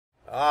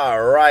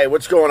All right,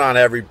 what's going on,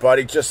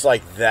 everybody? Just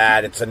like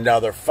that, it's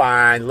another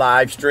fine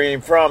live stream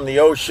from the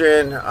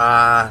ocean.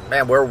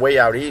 Man, we're way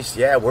out east.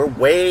 Yeah, we're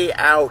way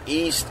out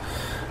east.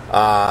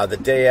 The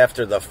day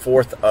after the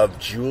 4th of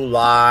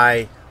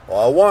July.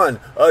 A 1,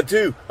 a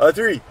 2, a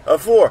 3, a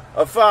 4,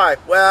 a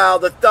 5. Well,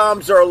 the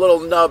thumbs are a little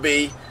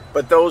nubby,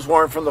 but those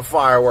weren't from the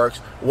fireworks.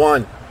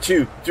 1,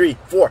 2, 3,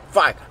 4,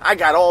 5. I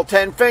got all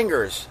 10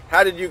 fingers.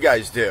 How did you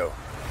guys do?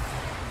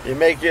 You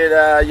make it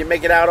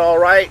out all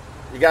right?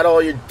 You got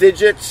all your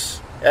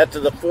digits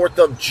after the 4th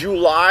of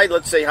July?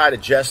 Let's say hi to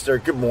Jester.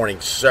 Good morning,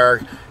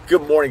 sir.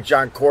 Good morning,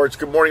 John Courts.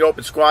 Good morning,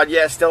 Open Squad.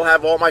 Yeah, still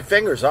have all my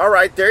fingers. All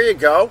right, there you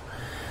go.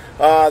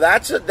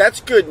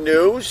 That's good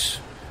news.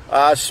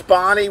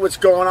 Spawny, what's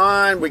going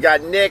on? We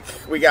got Nick.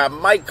 We got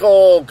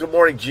Michael. Good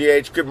morning,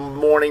 GH. Good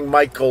morning,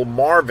 Michael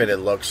Marvin, it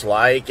looks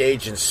like.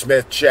 Agent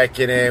Smith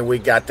checking in. We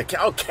got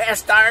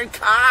Cast Iron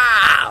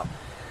Kyle.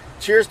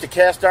 Cheers to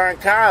Cast Iron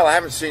Kyle. I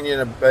haven't seen you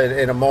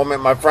in a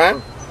moment, my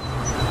friend.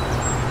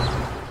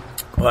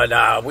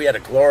 But we had a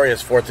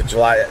glorious 4th of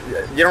July.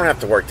 You don't have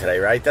to work today,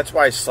 right? That's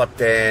why I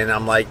slept in.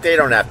 I'm like, they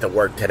don't have to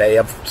work today,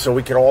 so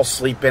we could all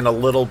sleep in a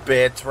little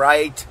bit,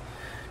 right?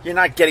 You're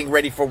not getting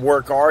ready for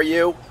work, are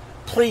you?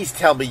 Please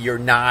tell me you're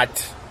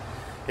not.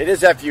 It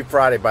is FU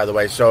Friday, by the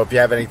way, so if you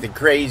have anything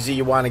crazy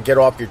you want to get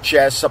off your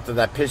chest, something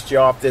that pissed you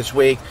off this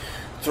week,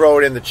 throw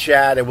it in the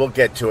chat and we'll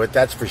get to it,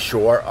 that's for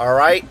sure, all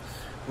right?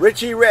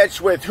 Richie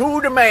Rich with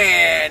Who the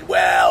Man?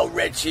 Well,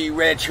 Richie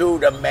Rich, who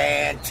the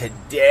man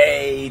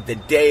today, the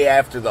day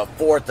after the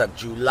 4th of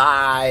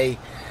July.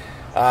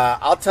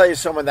 I'll tell you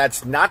someone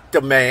that's not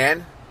the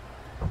man,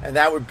 and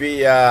that would be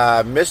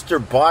Mr.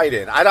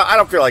 Biden. I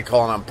don't feel like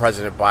calling him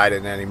President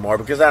Biden anymore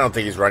because I don't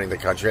think he's running the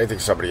country. I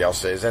think somebody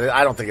else is, and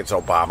I don't think it's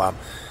Obama.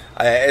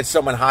 It's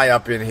someone high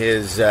up in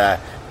his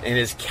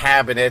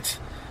cabinet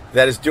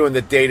that is doing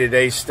the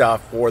day-to-day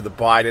stuff for the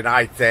Biden,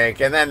 I think,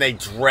 and then they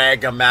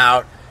drag him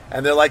out.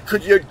 And they're like,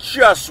 could you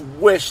just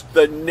wish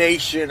the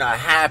nation a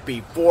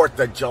happy 4th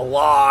of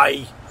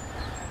July?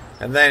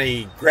 And then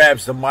he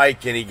grabs the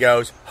mic and he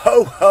goes,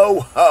 ho,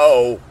 ho,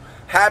 ho,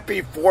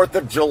 happy 4th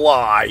of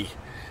July.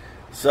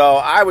 So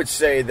I would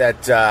say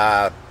that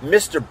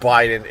Mr.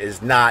 Biden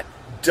is not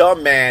the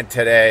man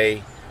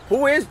today.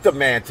 Who is the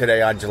man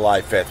today on July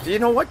 5th? You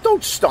know what?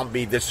 Don't stump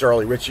me this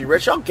early, Richie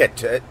Rich. I'll get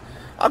to it.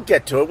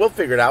 We'll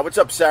figure it out. What's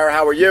up, Sarah?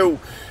 How are you?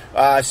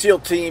 SEAL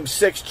Team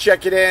 6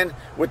 checking in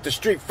with the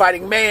Street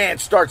Fighting Man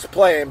starts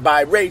playing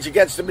by Rage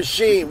Against the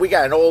Machine. We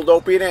got an old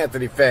Opie and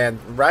Anthony fan.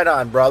 Right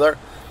on, brother.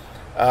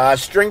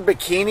 String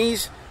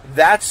bikinis,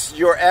 that's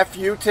your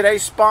FU today,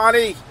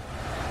 Spawny?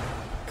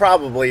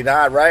 Probably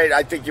not, right?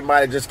 I think you might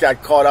have just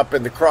got caught up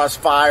in the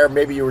crossfire.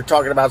 Maybe you were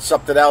talking about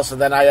something else,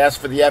 and then I asked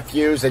for the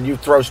FUs, and you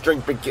throw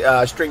string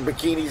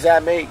bikinis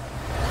at me.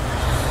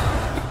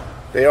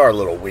 They are a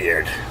little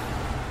weird.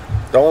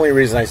 The only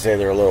reason I say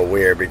they're a little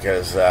weird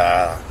because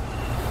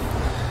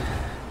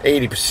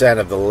 80%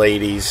 of the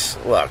ladies,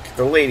 look,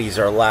 the ladies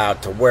are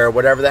allowed to wear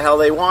whatever the hell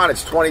they want.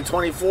 It's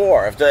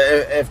 2024.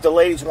 If the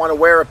ladies want to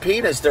wear a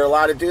penis, they're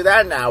allowed to do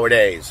that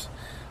nowadays.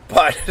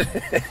 But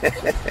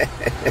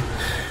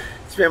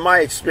it's been my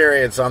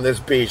experience on this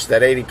beach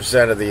that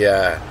 80% of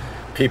the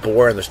people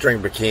wearing the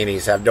string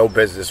bikinis have no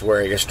business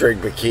wearing a string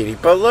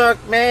bikini. But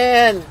look,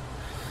 man,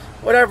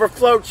 whatever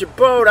floats your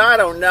boat, I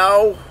don't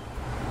know.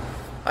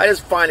 I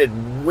just find it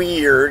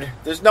weird.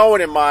 There's no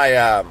one in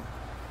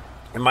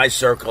my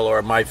circle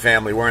or my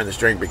family wearing the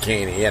string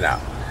bikini, you know.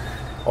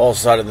 All of a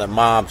sudden, the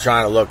mom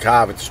trying to look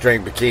hot with the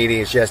string bikini,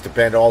 and she has to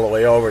bend all the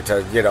way over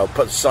to, you know,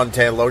 put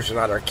suntan lotion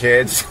on her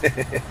kids.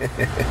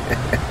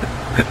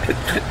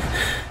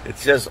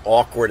 It's just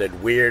awkward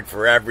and weird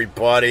for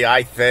everybody,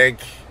 I think.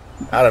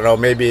 I don't know,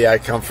 maybe I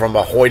come from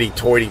a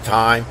hoity-toity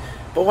time.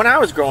 But when I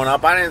was growing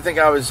up, I didn't think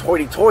I was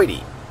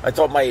hoity-toity. I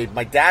thought my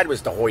dad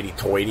was the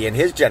hoity-toity, and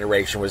his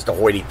generation was the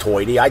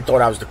hoity-toity. I thought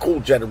I was the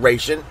cool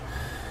generation.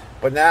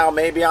 But now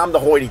maybe I'm the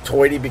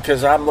hoity-toity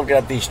because I'm looking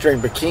at these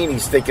string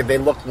bikinis thinking they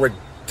look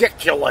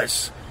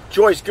ridiculous.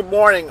 Joyce, good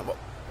morning.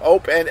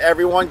 Ope and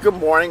everyone, good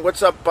morning.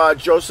 What's up,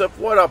 Joseph?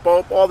 What up,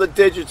 Ope? All the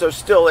digits are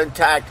still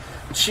intact.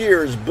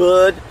 Cheers,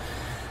 bud.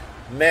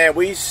 Man,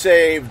 we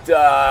saved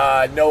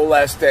no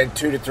less than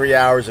 2 to 3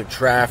 hours of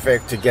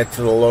traffic to get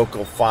to the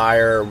local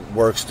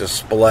fireworks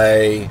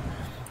display.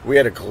 We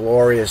had a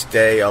glorious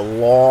day, a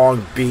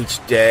long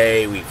beach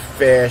day. We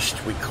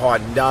fished, we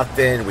caught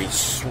nothing, we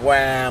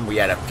swam, we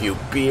had a few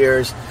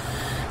beers,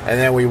 and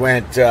then we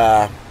went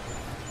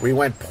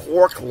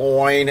pork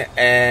loin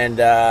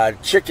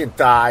and chicken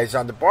thighs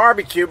on the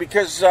barbecue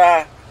because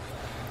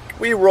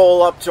we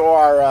roll up to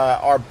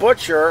our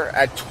butcher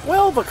at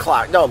 12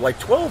 o'clock. No, like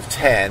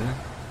 12:10.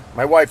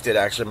 My wife did,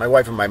 actually. My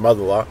wife and my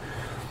mother-in-law.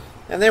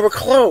 And they were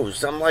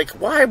closed. I'm like,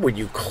 why would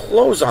you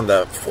close on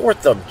the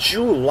 4th of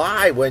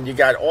July when you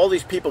got all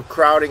these people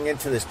crowding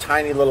into this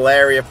tiny little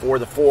area for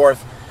the 4th?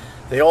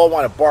 They all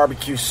want to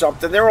barbecue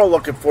something. They're all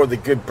looking for the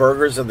good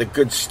burgers and the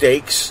good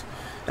steaks.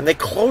 And they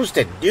closed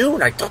at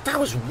noon. I thought that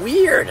was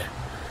weird.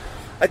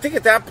 I think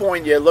at that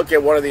point you look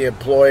at one of the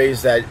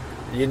employees that,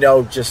 you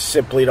know, just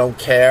simply don't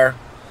care.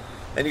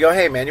 and you go,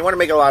 hey, man, you want to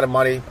make a lot of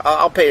money?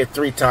 I'll pay you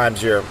 3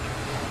 times your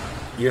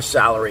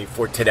salary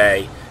for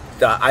today.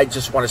 I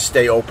just want to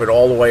stay open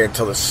all the way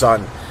until the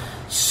sun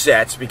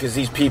sets, because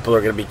these people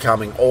are going to be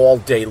coming all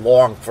day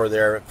long for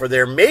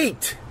their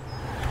meat.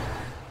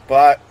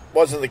 But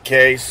wasn't the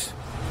case.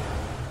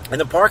 In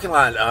the parking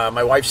lot,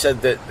 my wife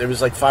said that there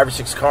was like 5 or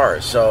 6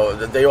 cars, so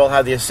they all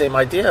had the same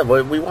idea.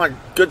 We want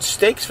good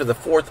steaks for the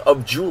 4th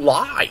of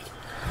July.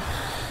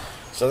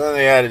 So then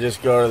they had to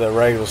just go to the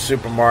regular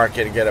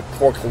supermarket and get a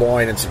pork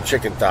loin and some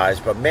chicken thighs.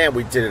 But man,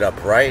 we did it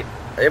up right.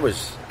 It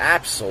was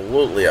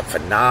absolutely a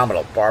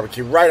phenomenal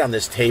barbecue right on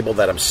this table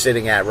that I'm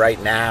sitting at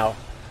right now.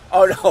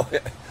 Oh no,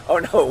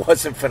 it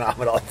wasn't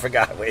phenomenal. I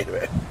forgot. Wait a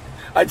minute.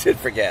 I did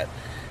forget.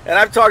 And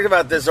I've talked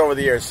about this over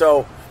the years.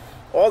 So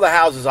all the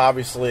houses,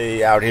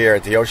 obviously, out here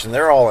at the ocean,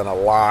 they're all in a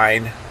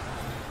line.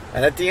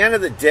 And at the end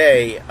of the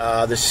day,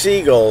 the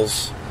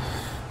seagulls,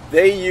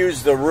 they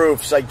use the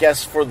roofs, I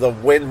guess, for the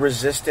wind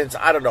resistance.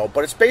 I don't know.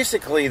 But it's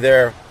basically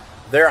their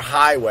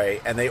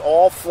highway, and they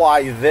all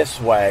fly this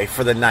way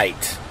for the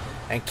night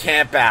and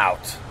camp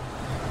out.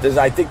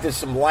 I think there's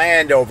some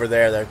land over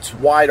there that's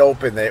wide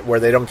open where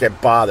they don't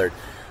get bothered.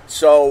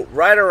 So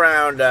right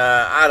around,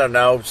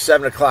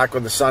 7 o'clock,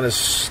 when the sun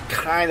is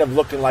kind of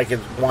looking like it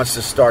wants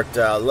to start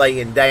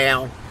laying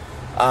down,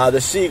 the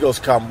seagulls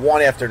come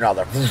one after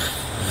another,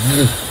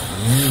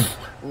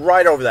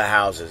 right over the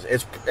houses.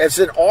 It's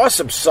an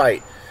awesome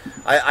sight.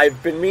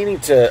 I've been meaning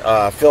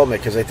to film it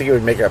because I think it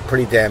would make a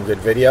pretty damn good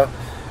video.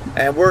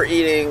 And we're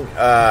eating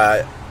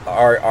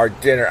our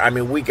dinner. I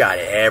mean, we got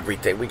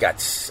everything. We got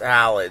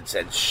salads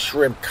and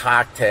shrimp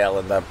cocktail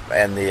and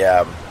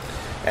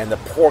the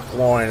pork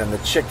loin and the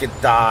chicken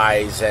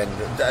thighs, and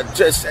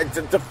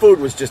the food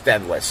was just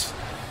endless.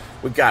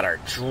 We got our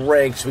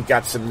drinks. We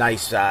got some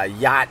nice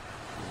yacht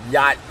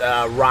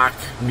rock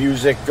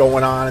music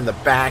going on in the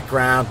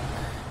background,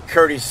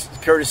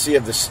 courtesy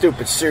of the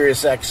stupid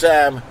Sirius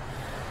XM,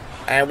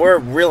 and we're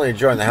really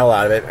enjoying the hell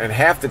out of it. And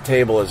half the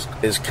table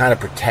is kind of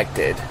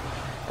protected,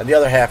 and the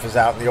other half is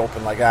out in the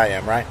open like I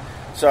am, right?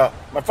 So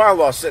my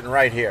father-in-law's sitting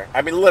right here.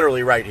 I mean,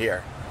 literally right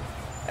here,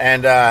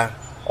 and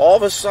all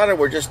of a sudden,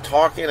 we're just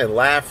talking and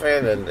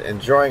laughing and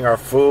enjoying our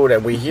food,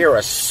 and we hear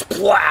a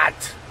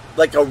splat,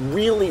 like a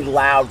really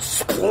loud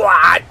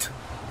splat.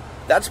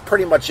 That's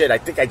pretty much it. I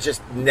think I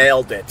just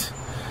nailed it.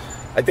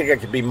 I think I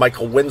could be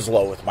Michael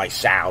Winslow with my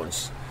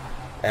sounds.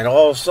 And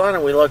all of a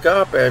sudden, we look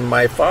up, and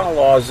my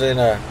father-in-law's in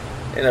a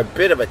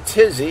bit of a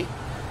tizzy.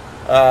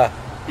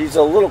 He's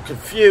a little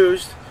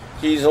confused.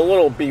 He's a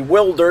little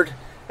bewildered,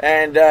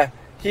 and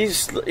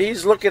he's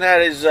looking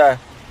at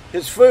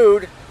his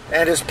food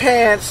and his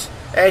pants.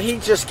 And he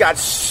just got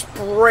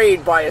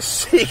sprayed by a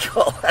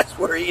seagull as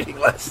we're eating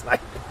last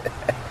night.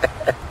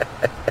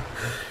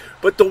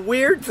 But the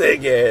weird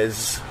thing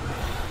is,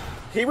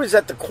 he was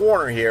at the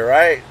corner here,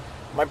 right?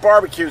 My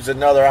barbecue's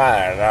another,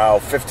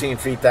 15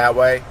 feet that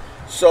way.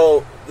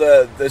 So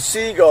the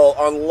seagull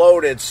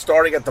unloaded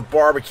starting at the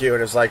barbecue,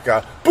 and it's like,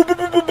 boo, boo,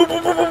 boo, boo, boo,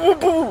 boo, boo,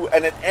 boo,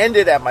 and it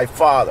ended at my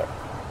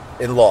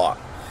father-in-law.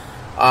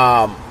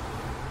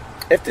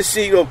 If the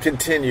seagull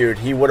continued,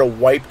 he would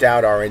have wiped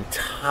out our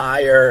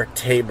entire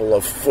table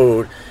of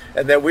food,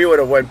 and then we would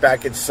have went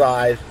back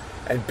inside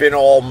and been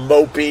all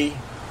mopey,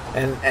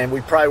 and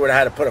we probably would have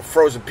had to put a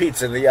frozen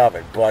pizza in the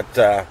oven. But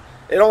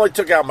it only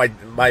took out my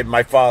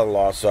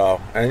father-in-law, so,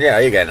 and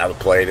yeah, he got another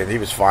plate, and he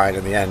was fine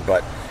in the end.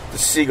 But the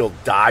seagull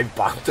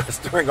dive-bombed us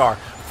during our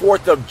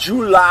 4th of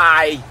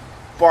July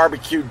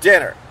barbecue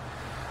dinner.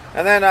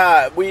 And then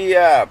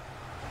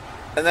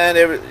And then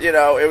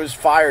it was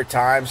fire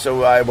time,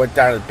 so I went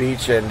down to the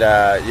beach, and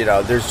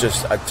there's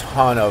just a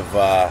ton of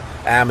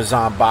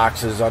Amazon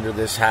boxes under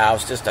this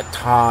house, just a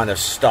ton of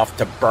stuff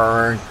to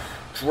burn.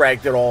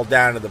 Dragged it all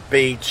down to the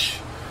beach,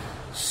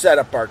 set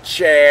up our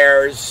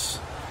chairs,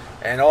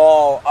 and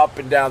all up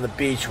and down the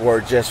beach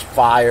were just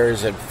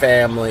fires and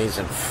families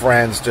and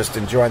friends just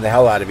enjoying the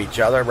hell out of each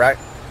other, right?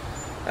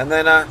 And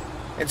then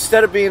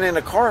instead of being in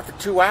a car for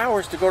 2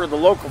 hours to go to the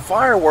local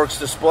fireworks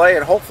display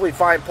and hopefully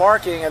find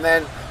parking, and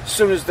then as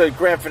soon as the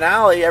grand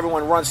finale,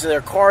 everyone runs to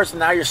their cars, and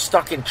now you're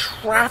stuck in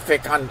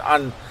traffic on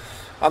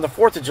the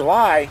 4th of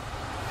July,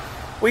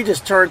 we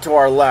just turned to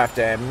our left,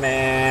 and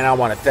man, I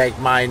want to thank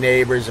my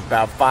neighbors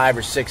about 5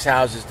 or 6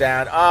 houses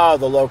down. Oh,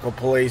 the local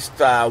police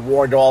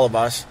warned all of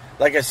us.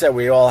 Like I said,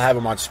 we all have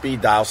them on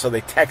speed dial, so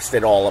they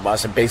texted all of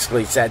us and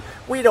basically said,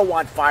 we don't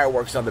want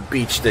fireworks on the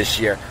beach this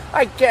year.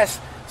 I guess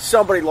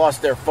somebody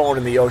lost their phone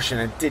in the ocean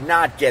and did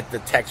not get the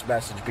text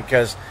message,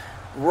 because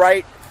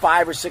right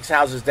 5 or 6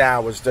 houses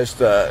down was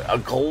just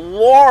a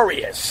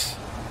glorious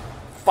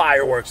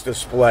fireworks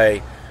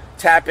display,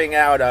 tapping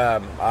out,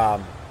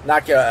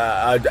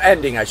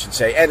 ending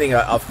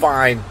a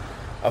fine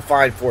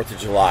 4th of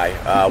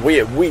July.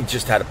 We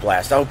just had a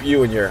blast. I hope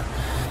you and your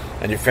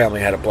family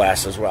had a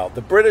blast as well.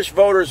 The British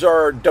voters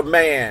are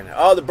demand.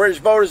 Oh, the British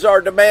voters are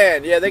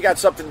demand. Yeah, they got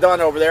something done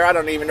over there. I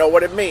don't even know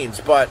what it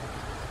means, but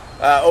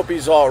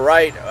Opie's all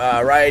right.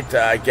 Right.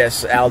 I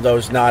guess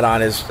Aldo's not on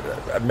his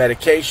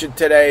medication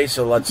today,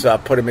 so let's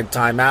put him in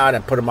timeout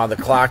and put him on the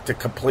clock to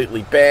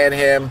completely ban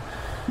him.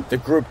 The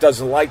group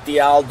doesn't like the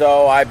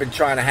Aldo. I've been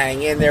trying to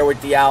hang in there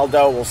with the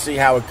Aldo. We'll see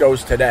how it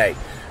goes today.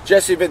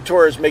 Jesse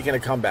Ventura is making a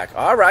comeback.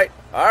 All right.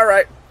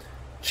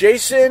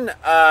 Jason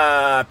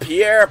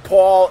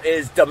Pierre-Paul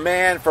is the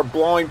man for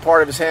blowing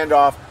part of his hand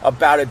off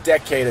about a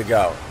decade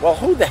ago. Well,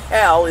 who the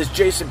hell is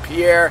Jason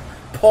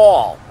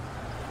Pierre-Paul?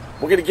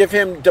 We're going to give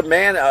him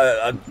demand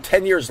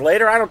 10 years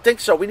later? I don't think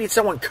so. We need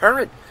someone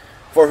current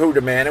for who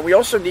demand, and we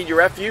also need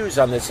your FUs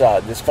on this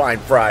fine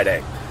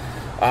Friday.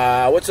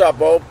 What's up,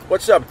 Bo?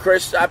 What's up,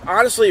 Chris? I'm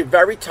honestly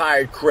very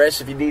tired,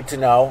 Chris, if you need to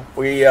know.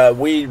 We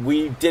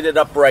did it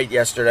upright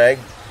yesterday,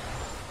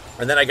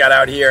 and then I got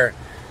out here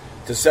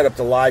to set up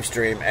the live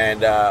stream,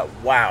 and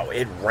wow,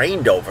 it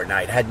rained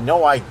overnight. Had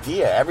no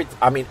idea.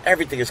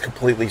 Everything is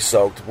completely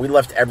soaked. We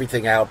left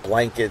everything out,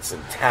 blankets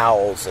and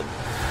towels, and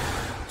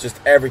just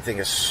everything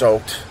is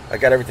soaked. I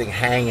got everything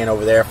hanging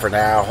over there for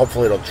now.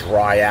 Hopefully it'll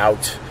dry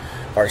out.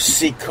 Our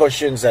seat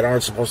cushions that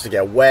aren't supposed to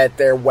get wet,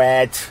 they're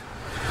wet.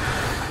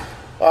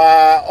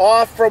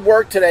 Off from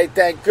work today,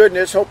 thank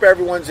goodness. Hope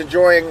everyone's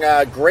enjoying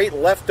great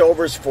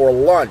leftovers for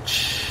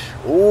lunch.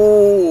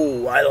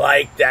 Ooh, I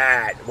like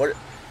that. We're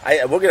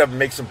gonna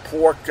make some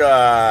pork.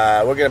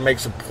 We're gonna make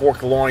some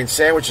pork loin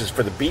sandwiches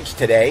for the beach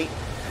today.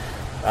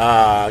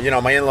 My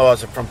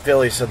in-laws are from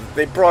Philly, so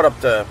they brought up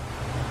the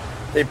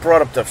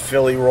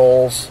Philly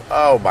rolls.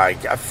 Oh my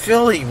God,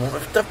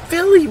 the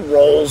Philly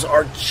rolls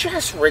are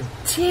just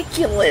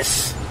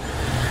ridiculous.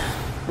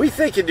 We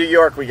think in New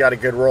York we got a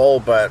good roll,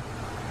 but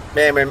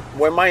man,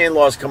 when my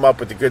in-laws come up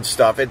with the good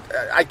stuff,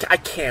 I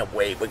can't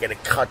wait. We're gonna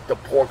cut the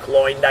pork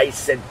loin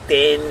nice and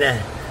thin.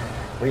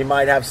 We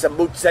might have some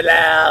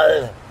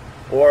mozzarella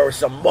or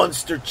some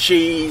Munster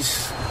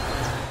cheese.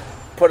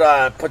 Put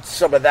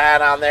some of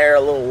that on there. A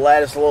little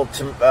lettuce, a little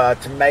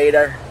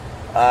tomato,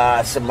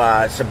 some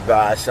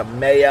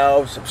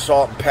mayo, some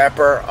salt and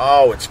pepper.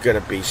 Oh, it's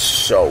gonna be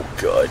so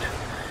good.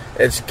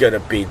 It's gonna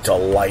be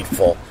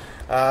delightful.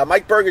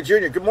 Mike Berger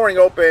Jr., good morning,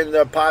 Open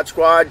the Pod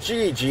Squad.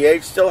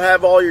 GH, still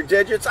have all your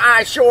digits?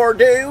 I sure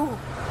do.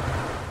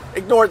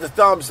 Ignore the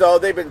thumbs, though.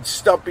 They've been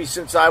stumpy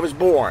since I was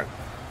born.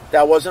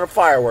 That wasn't a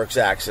fireworks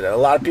accident. A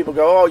lot of people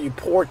go, oh, you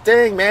poor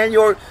thing, man.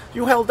 You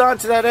held on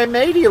to that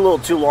M80 a little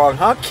too long,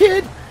 huh,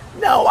 kid?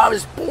 No, I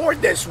was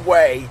born this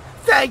way.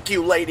 Thank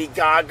you, Lady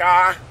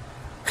Gaga.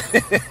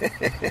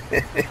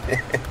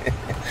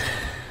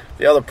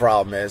 The other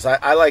problem is,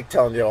 I like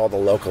telling you all the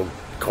local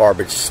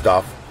garbage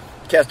stuff.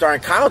 Cast Iron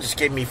Kyle just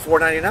gave me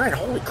 $4.99.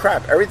 Holy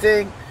crap.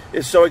 Everything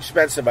is so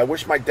expensive. I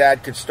wish my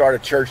dad could start a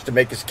church to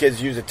make his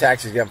kids use a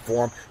tax exempt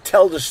form.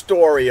 Tell the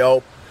story,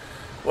 Ope.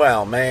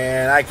 Well,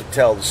 man, I could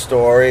tell the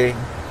story.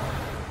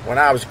 When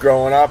I was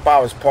growing up,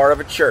 I was part of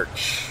a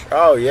church.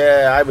 Oh,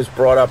 yeah, I was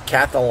brought up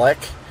Catholic.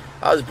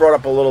 I was brought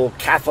up a little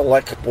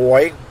Catholic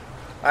boy.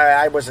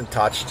 I wasn't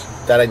touched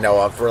that I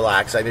know of.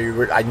 Relax. I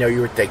know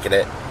you were thinking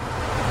it.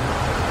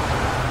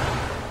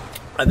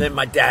 And then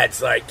my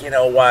dad's like, you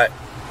know what?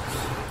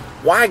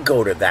 Why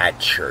go to that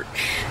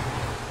church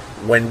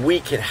when we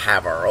could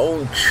have our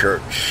own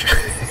church?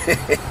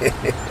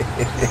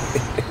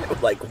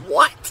 Like,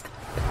 what?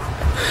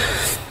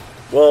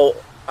 Well,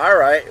 all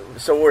right.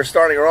 So we're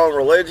starting our own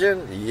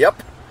religion?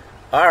 Yep.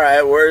 All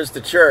right, where's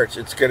the church?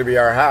 It's going to be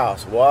our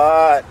house.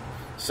 What?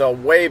 So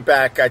way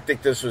back, I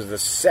think this was the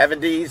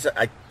 70s.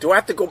 Do I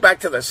have to go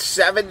back to the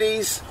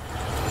 70s?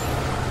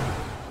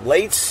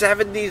 Late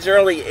 70s,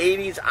 early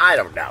 80s? I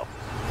don't know.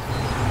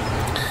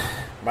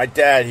 My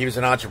dad, he was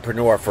an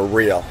entrepreneur for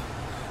real.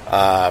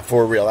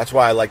 For real. That's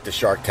why I like the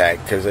Shark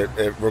Tank, because it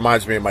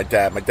reminds me of my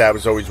dad. My dad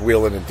was always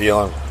wheeling and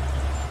dealing,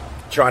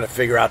 trying to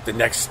figure out the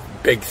next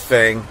big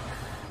thing.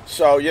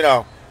 So,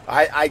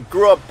 I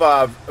grew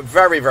up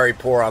very, very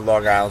poor on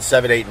Long Island,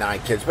 7, 8, 9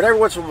 kids. But every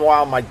once in a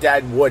while, my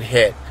dad would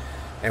hit,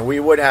 and we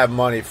would have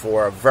money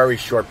for a very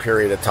short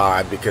period of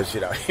time because,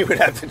 he would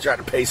have to try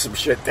to pay some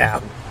shit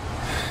down.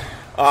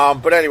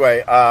 But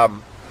anyway,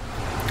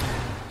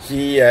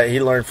 he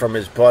learned from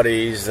his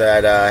buddies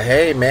that,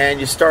 hey, man,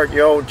 you start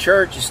your own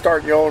church, you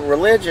start your own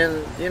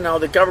religion,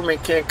 the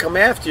government can't come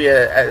after you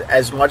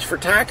as much for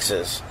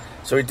taxes.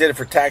 So he did it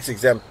for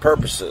tax-exempt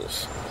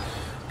purposes.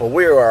 But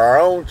we were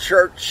our own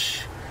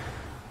church.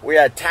 We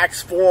had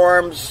tax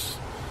forms.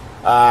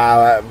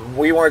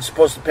 We weren't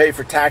supposed to pay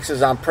for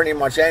taxes on pretty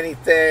much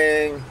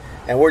anything.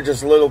 And we're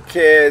just little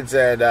kids.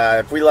 And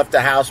if we left the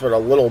house with a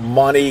little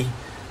money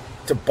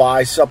to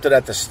buy something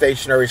at the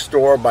stationery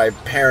store, my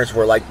parents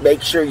were like,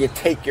 make sure you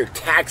take your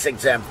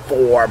tax-exempt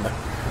form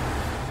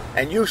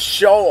and you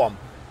show them.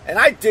 And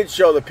I did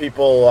show the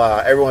people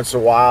every once in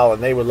a while,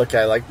 and they would look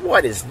at it like,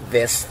 what is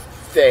this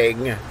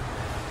thing?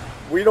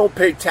 We don't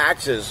pay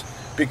taxes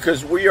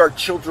because we are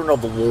children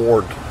of the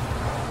Lord.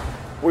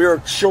 We are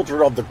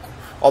children of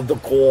the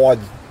God.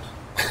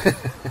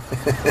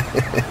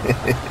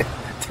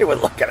 They would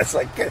look at us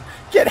like,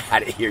 get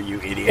out of here, you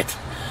idiot.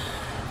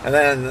 And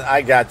then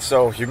I got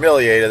so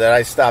humiliated that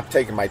I stopped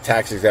taking my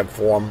tax-exempt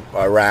form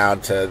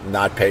around to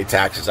not pay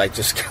taxes. I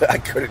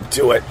couldn't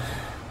do it.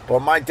 But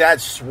my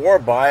dad swore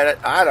by it.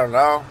 I don't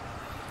know.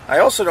 I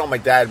also know my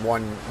dad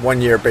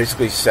one year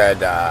basically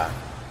said,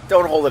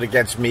 Don't hold it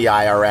against me,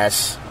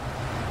 IRS.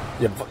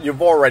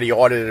 You've already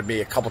audited me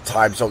a couple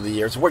times over the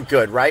years. We're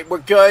good, right? We're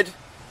good.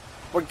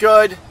 We're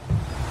good.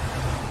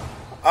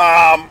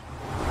 But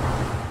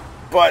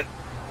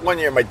one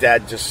year my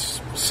dad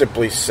just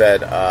simply said,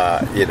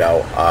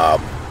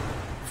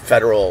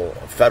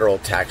 federal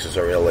taxes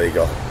are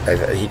illegal.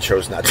 And he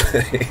chose not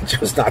to. He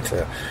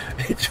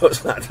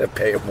chose not to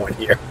pay him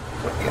 1 year.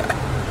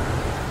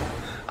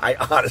 I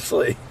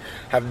honestly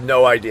have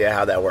no idea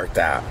how that worked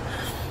out,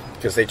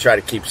 because they try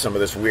to keep some of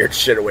this weird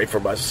shit away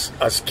from us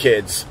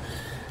kids.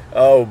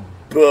 Oh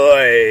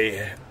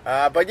boy!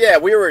 But yeah,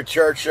 we were at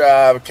church,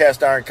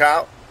 Cast Iron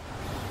Kyle.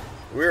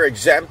 We were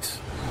exempt.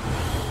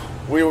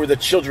 We were the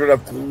children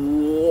of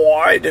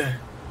God.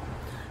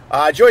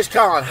 Joyce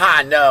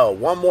Collin, no.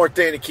 One more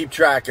thing to keep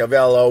track of,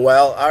 LOL.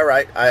 All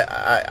right.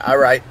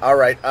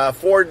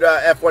 Ford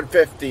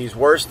F-150s,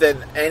 worse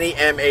than any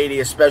M80,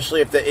 especially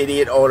if the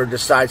idiot owner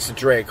decides to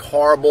drink.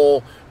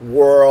 Horrible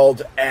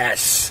world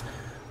S.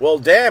 Well,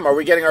 damn, are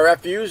we getting our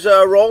FUs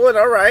rolling?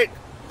 All right.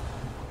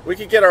 We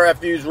can get our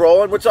FUs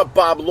rolling. What's up,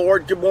 Bob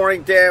Lord? Good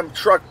morning. Damn,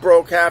 truck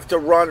broke. Have to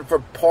run for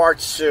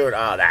parts soon.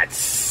 Oh, that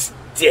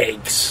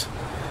stinks.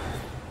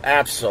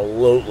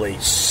 Absolutely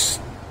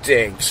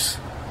stinks.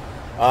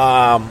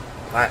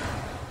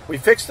 We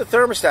fixed the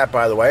thermostat,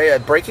 by the way.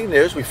 Breaking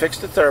news, we fixed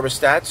the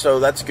thermostat,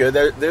 so that's good.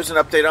 There's an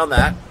update on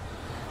that.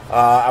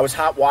 I was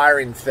hot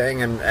wiring the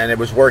thing, and it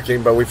was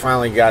working, but we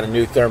finally got a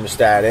new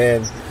thermostat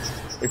in.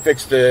 We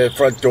fixed the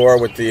front door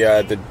with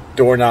the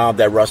doorknob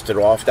that rusted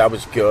off. That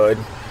was good.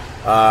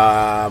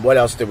 What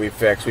else did we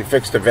fix? We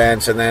fixed the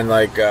vents, and then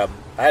I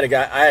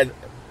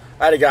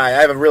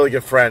have a really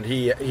good friend.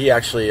 He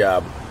actually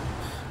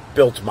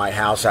built my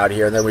house out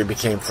here, and then we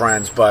became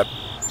friends, but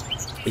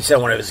he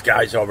sent one of his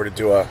guys over to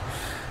do a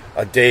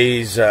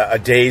day's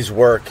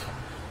work,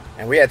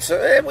 and we had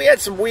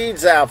some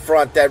weeds out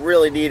front that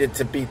really needed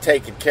to be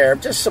taken care of.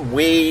 Just some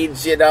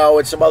weeds,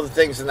 and some other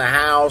things in the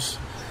house.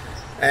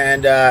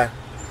 And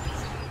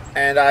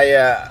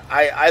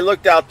I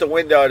looked out the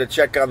window to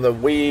check on the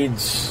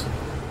weeds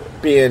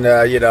being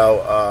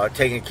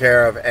taken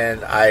care of,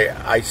 and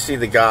I see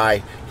the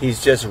guy.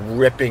 He's just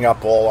ripping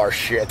up all our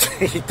shit.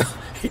 he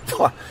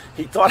thought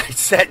I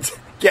said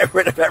get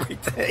rid of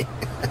everything.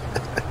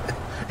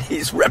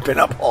 He's ripping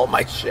up all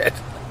my shit.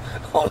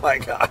 Oh my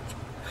God.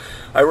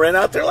 I ran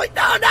out there like,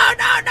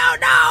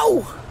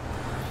 no.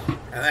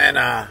 And then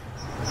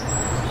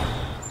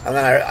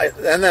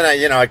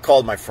I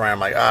called my friend. I'm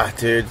like,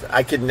 dude,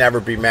 I could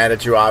never be mad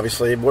at you,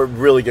 obviously. We're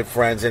really good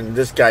friends, and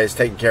this guy is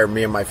taking care of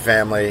me and my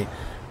family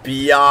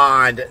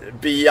beyond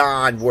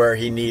where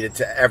he needed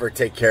to ever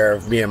take care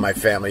of me and my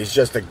family. He's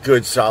just a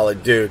good,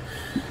 solid dude.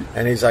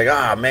 And he's like,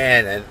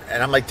 man.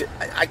 And I'm like,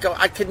 I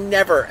could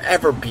never,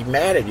 ever be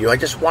mad at you. I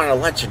just want to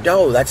let you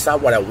know that's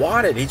not what I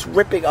wanted. He's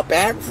ripping up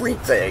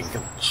everything.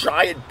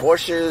 Giant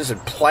bushes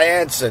and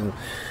plants and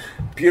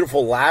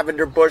beautiful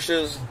lavender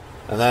bushes.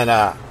 And then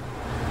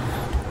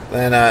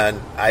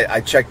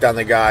I checked on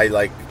the guy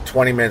like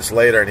 20 minutes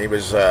later, and he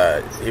was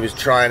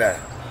trying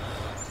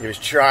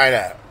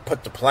to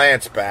put the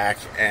plants back,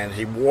 and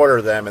he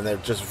watered them, and they're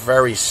just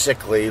very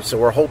sickly. So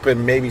we're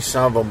hoping maybe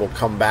some of them will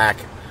come back.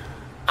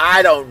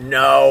 I don't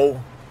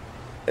know.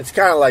 It's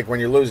kind of like when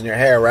you're losing your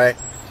hair, right?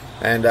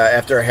 And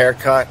after a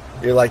haircut,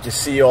 you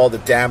see all the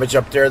damage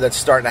up there that's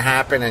starting to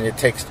happen, and you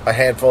take a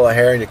handful of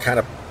hair and you kind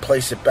of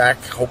place it back,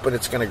 hoping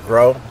it's going to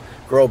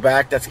grow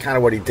back. That's kind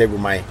of what he did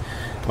with my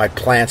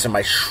plants and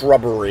my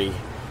shrubbery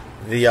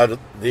the other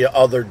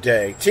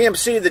day.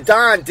 TMC, the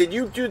Don, did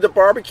you do the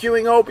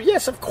barbecuing, Opie?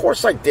 Yes, of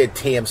course I did,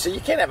 TMC. You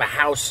can't have a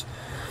house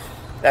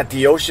at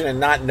the ocean and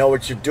not know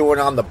what you're doing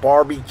on the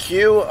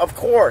barbecue. Of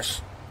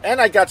course.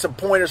 And I got some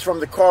pointers from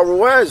the Carl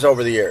Ruiz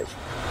over the years.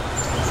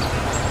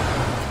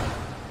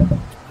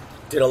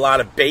 Did a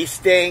lot of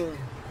basting,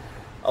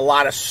 a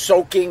lot of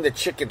soaking. The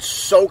chicken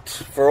soaked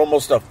for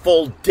almost a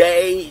full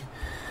day.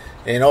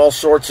 And all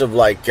sorts of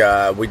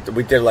we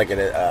did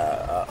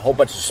a whole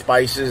bunch of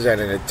spices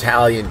and an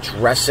Italian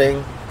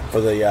dressing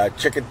for the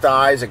chicken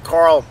thighs. And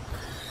Carl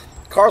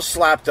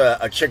slapped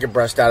a chicken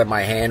breast out of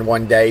my hand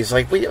one day. He's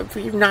like, will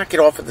you knock it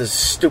off with this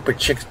stupid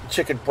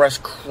chicken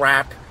breast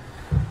crap?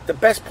 The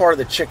best part of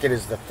the chicken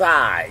is the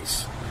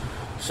thighs.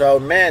 So,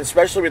 man,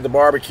 especially with the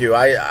barbecue,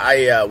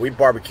 we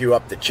barbecue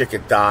up the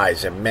chicken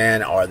thighs, and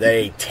man, are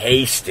they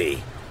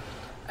tasty.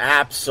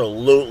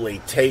 Absolutely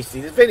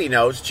tasty. Vinny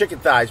knows, chicken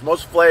thighs,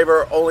 most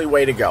flavor, only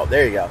way to go.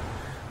 There you go.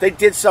 They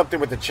did something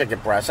with the chicken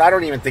breast. I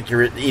don't even think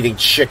you're eating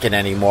chicken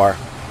anymore.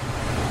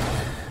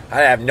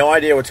 I have no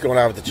idea what's going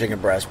on with the chicken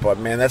breast, but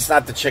man, that's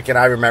not the chicken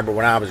I remember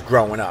when I was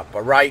growing up,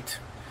 all right?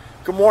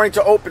 Good morning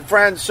to Open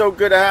Friends. So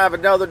good to have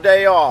another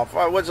day off.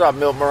 What's up,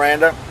 Milt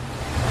Miranda?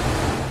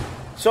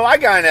 So I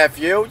got an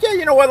FU. Yeah,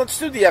 you know what? Let's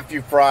do the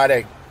FU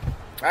Friday.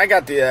 I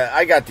got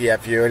the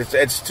FU.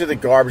 It's to the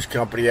garbage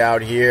company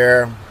out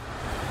here.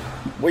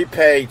 We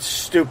pay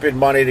stupid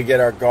money to get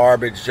our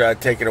garbage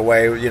taken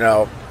away,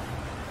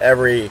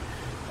 every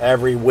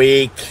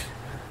week.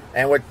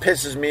 And what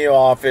pisses me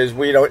off is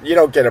you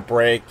don't get a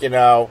break,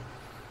 I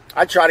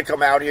try to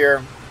come out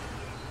here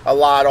a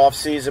lot off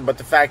season, but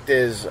the fact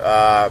is,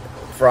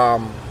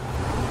 from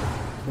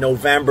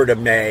November to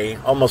May,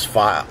 almost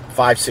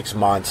 5-6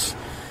 months,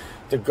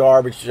 the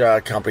garbage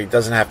company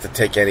doesn't have to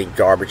take any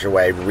garbage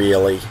away,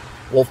 really.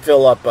 We'll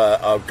fill up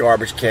a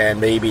garbage can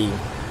maybe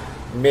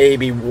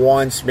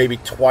once, maybe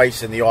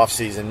twice in the off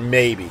season,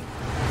 maybe,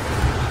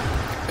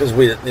 because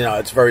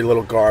it's very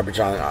little garbage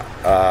on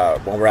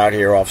when we're out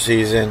here off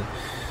season.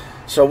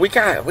 So I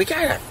got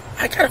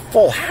a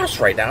full house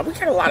right now. We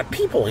got a lot of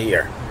people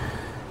here,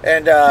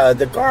 and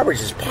the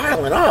garbage is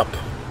piling up.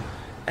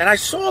 And I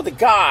saw the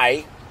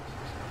guy,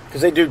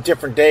 because they do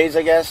different days,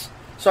 I guess.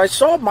 So I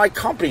saw my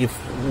company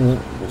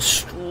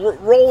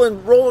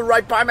rolling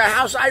right by my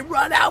house. I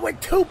run out with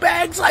 2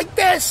 bags like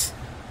this.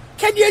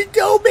 Can you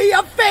do me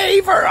a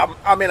favor?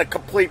 I'm in a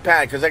complete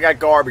panic because I got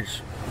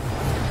garbage.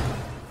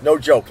 No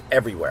joke,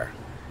 everywhere.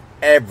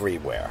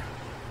 Everywhere.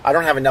 I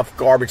don't have enough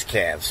garbage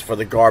cans for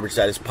the garbage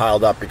that is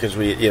piled up because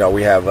we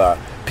have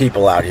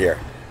people out here.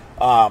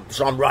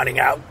 So I'm running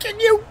out. Can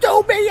you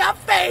do me a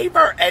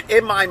favor? And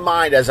in my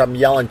mind, as I'm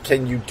yelling,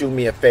 can you do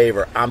me a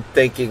favor? I'm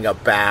thinking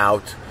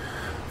about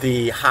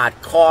the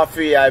hot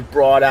coffee I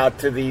brought out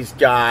to these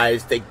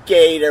guys, the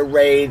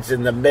Gatorades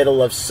in the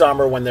middle of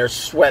summer when they're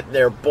sweating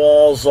their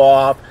balls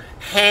off,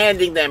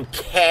 handing them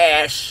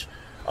cash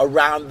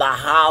around the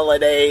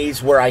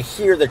holidays where I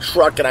hear the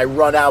truck and I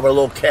run out with a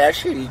little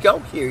cash. Here you go.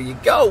 Here you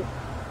go.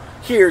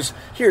 Here's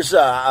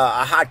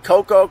a hot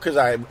cocoa because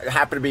I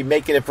happen to be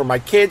making it for my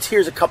kids.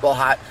 Here's a couple of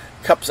hot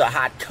cups of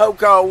hot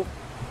cocoa.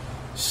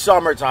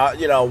 Summer's,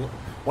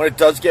 when it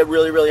does get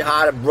really, really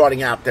hot, I'm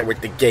running out there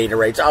with the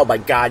Gatorades. Oh, my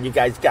God, you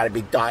guys got to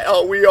be dying.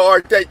 Oh, we are.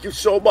 Thank you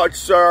so much,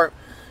 sir.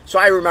 So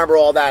I remember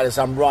all that as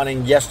I'm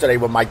running yesterday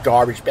with my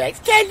garbage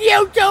bags. Can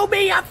you do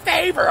me a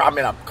favor? I'm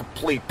in a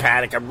complete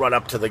panic. I run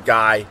up to the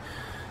guy.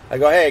 I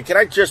go, hey, can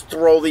I just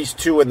throw these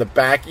 2 in the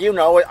back?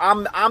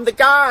 I'm the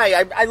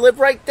guy. I live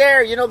right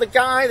there. The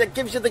guy that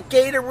gives you the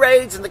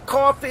Gatorades and the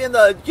coffee and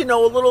the, a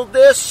little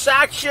this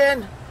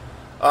section.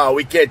 Oh,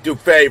 we can't do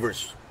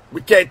favors.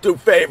 We can't do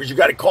favors. You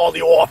got to call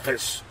the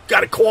office.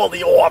 Got to call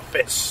the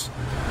office.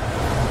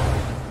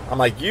 I'm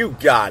like, you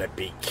got to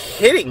be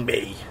kidding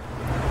me.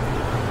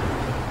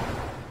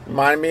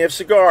 Reminded me of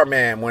Cigar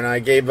Man when I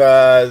gave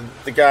the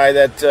guy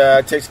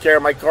that takes care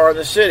of my car in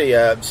the city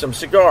some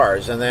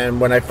cigars. And then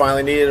when I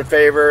finally needed a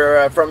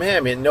favor from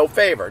him, no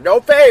favor.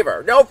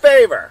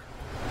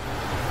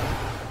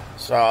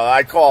 So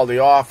I called the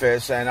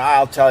office, and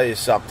I'll tell you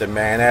something,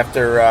 man.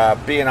 After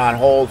being on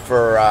hold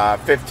for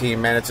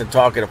 15 minutes and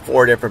talking to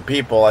 4 different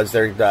people as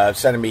they're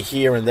sending me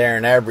here and there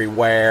and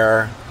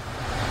everywhere,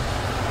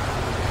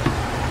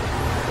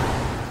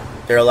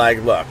 they're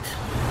like, look,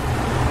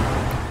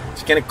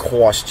 it's going to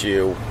cost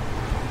you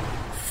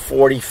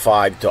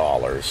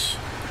 $45,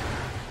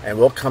 and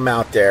we'll come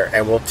out there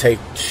and we'll take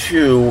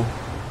 2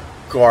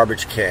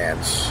 garbage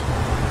cans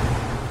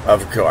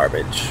of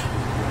garbage.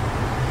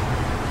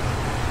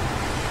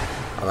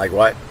 I'm like,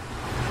 what?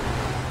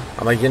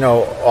 I'm like,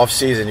 off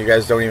season, you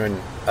guys don't even,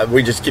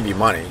 we just give you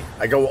money.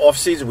 I go, off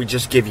season, we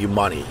just give you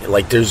money.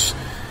 Like there's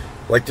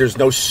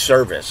no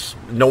service.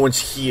 No one's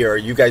here.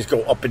 You guys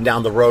go up and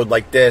down the road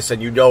like this,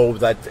 and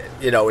that,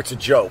 it's a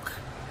joke.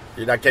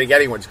 You're not getting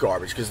anyone's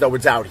garbage because no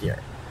one's out here.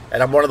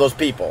 And I'm one of those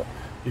people.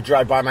 You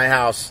drive by my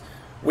house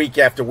week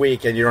after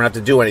week, and you don't have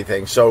to do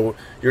anything. So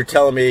you're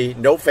telling me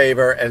no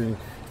favor, and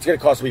it's going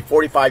to cost me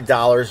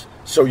 $45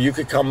 so you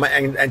could come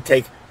and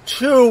take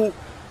 2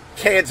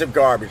 cans of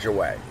garbage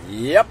away.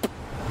 Yep.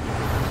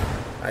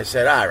 I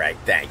said, all right,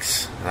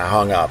 thanks. And I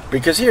hung up.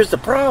 Because here's the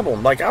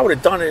problem. Like, I would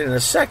have done it in a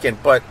second,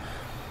 but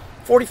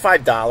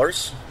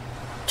 $45,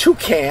 2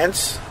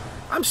 cans,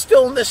 I'm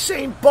still in the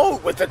same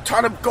boat with a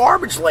ton of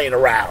garbage laying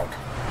around.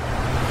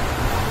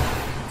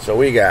 So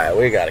we got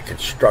a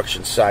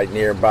construction site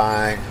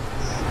nearby.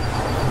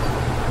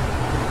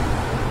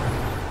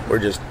 We're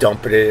just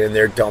dumping it in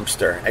their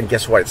dumpster. And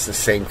guess what? It's the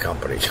same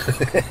company.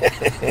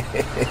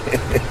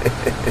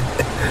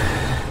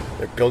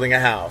 They're building a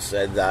house,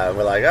 and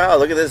we're like, oh,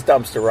 look at this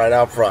dumpster right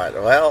out front.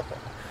 Well,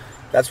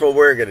 that's what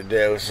we're going to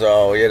do,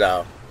 so,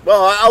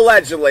 Well,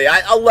 allegedly.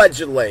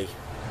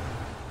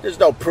 There's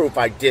no proof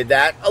I did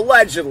that.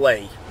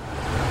 Allegedly.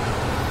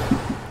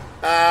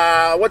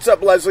 What's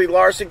up, Leslie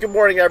Larson? Good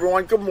morning,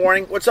 everyone. Good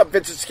morning. What's up,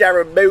 Vincent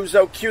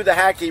Scaramuzo? Cue the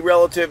hacky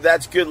relative.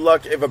 That's good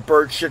luck if a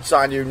bird shits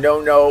on you.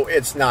 No,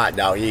 it's not.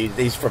 No,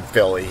 he's from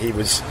Philly. He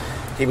was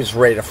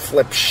ready to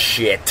flip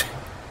shit.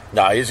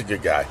 No, he's a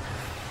good guy.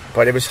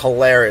 But it was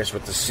hilarious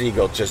with the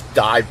seagull just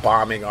dive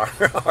bombing our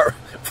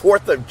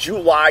 4th of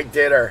July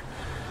dinner.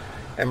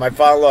 And my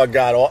father-in-law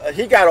got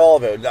all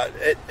of it.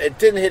 It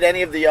didn't hit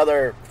any of the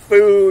other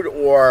food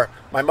or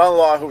my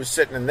mother-in-law who was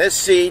sitting in this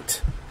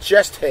seat.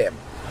 Just him.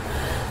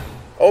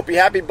 Opie,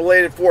 happy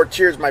belated 4.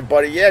 Cheers, my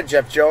buddy. Yeah,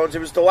 Jeff Jones. It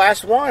was the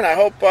last one. I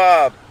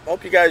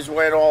hope you guys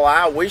went all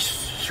out. We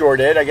sure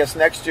did. I guess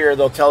next year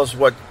they'll tell us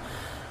what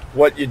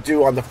you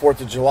do on the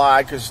 4th of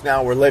July, because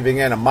now we're living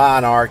in a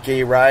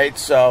monarchy, right?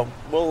 So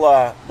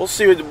we'll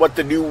see what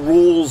the new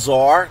rules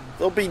are.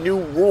 There'll be new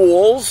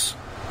rules.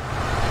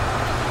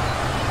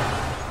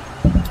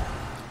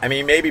 I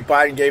mean, maybe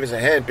Biden gave us a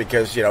hint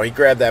because, he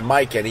grabbed that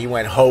mic and he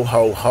went, ho,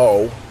 ho,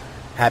 ho,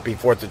 happy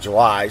 4th of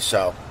July,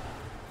 so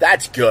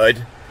that's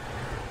good.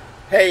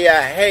 Hey,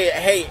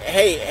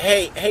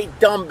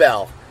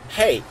 dumbbell.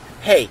 Hey,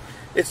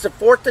 it's the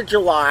 4th of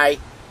July.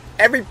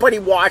 Everybody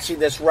watching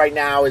this right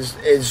now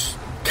is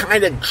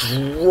kind of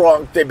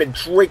drunk. They've been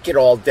drinking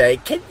all day.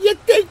 Can you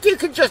think you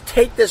could just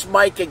take this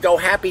mic and go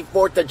happy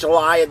 4th of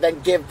July and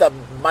then give the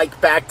mic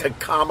back to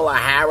Kamala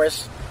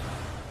Harris,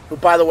 who,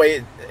 by the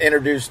way,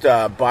 introduced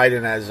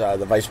Biden as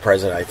the vice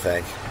president, I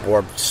think,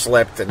 or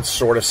slipped and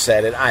sort of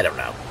said it. I don't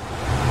know.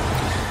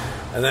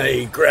 And then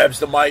he grabs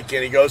the mic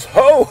and he goes,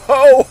 ho,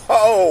 ho,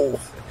 ho.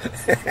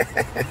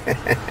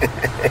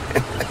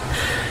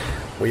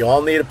 We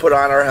all need to put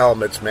on our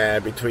helmets,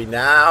 man. Between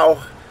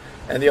now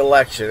and the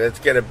election, it's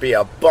going to be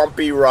a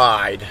bumpy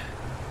ride.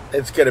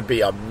 It's going to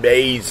be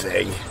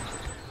amazing.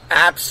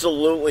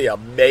 Absolutely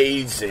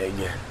amazing.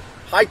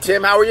 Hi,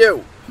 Tim. How are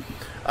you?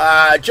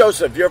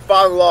 Joseph, your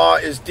father-in-law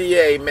is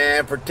DA,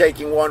 man, for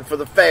taking one for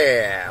the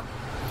fam.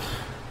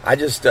 I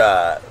just,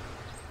 and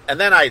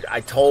then I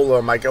told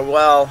him, I go,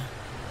 well,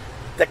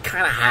 that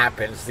kind of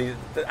happens.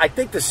 I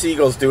think the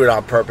Seagulls do it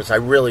on purpose. I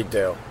really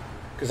do.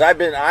 Because I've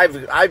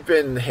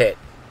been hit.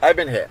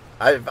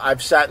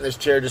 I've sat in this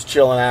chair just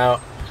chilling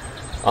out,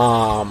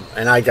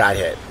 and I got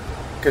hit.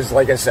 Because,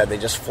 like I said, they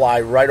just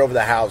fly right over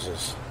the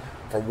houses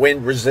for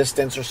wind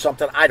resistance or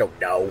something. I don't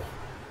know.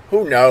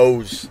 Who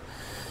knows?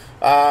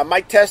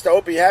 Mike Testa,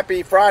 Opie,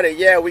 happy Friday.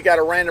 Yeah, we got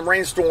a random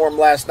rainstorm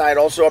last night,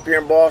 also up here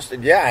in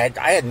Boston. Yeah,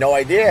 I had no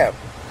idea.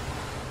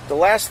 The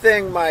last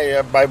thing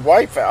my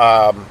wife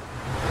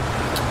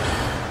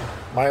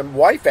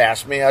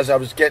asked me as I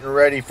was getting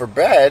ready for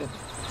bed,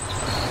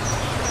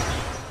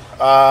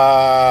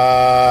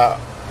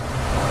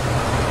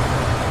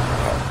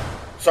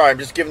 sorry, I'm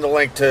just giving the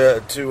link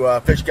to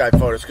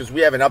FishGuyPhotos because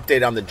we have an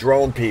update on the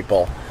drone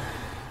people.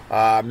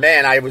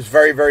 Man, I was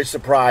very, very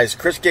surprised.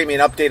 Chris gave me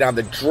an update on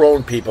the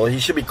drone people. He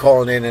should be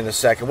calling in a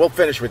second. We'll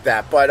finish with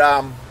that. But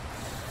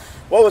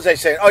what was I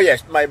saying? Oh,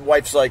 yes, my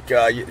wife's like,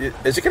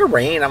 is it going to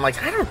rain? I'm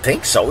like, I don't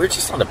think so. We're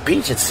just on the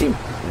beach. It seemed...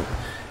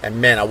 And,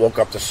 man, I woke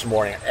up this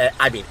morning.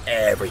 I mean,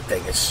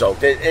 everything is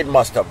soaked. It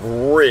must have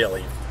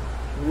really,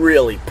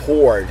 really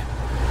poured.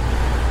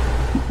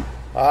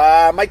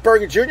 Mike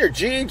Bergen Jr.,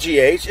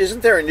 GGH,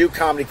 isn't there a new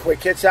Comedy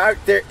Quick Hits out?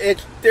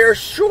 There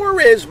sure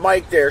is,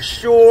 Mike. There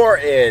sure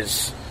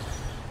is.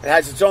 It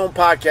has its own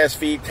podcast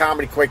feed,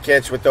 Comedy Quick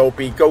Hits with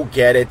Opie. Go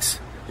get it.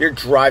 You're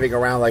driving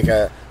around like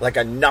a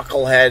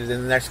knucklehead in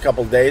the next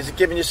couple of days. It's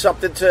giving you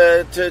something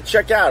to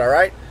check out, all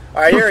right?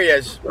 All right, here he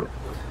is.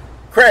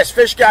 Chris,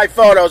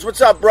 FishGuyPhotos.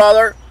 What's up,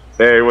 brother?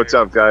 Hey, what's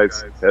up,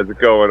 guys? How's it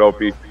going,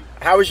 Opie?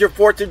 How was your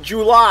 4th of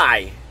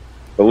July?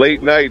 The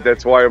late night,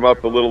 that's why I'm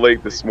up a little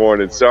late this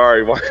morning.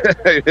 Sorry,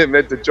 I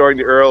meant to join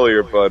you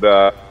earlier, but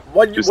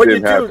just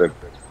didn't happen.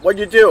 What'd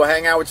you do?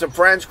 Hang out with some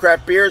friends,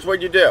 craft beers?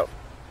 What'd you do?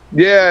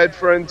 Yeah, I had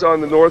friends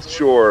on the North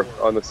Shore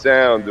on the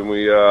Sound, and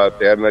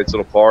they had a nice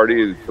little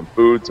party, some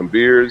food, some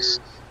beers.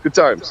 Good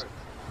times.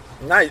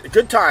 Nice,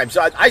 good times.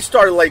 I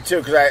started late too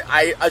because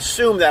I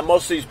assume that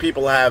most of these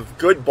people have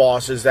good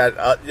bosses that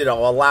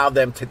allow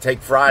them to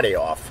take Friday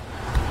off.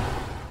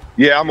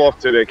 Yeah, I'm off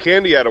today.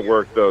 Candy had to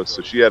work though,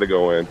 so she had to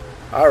go in.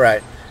 All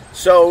right.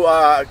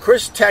 So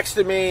Chris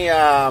texted me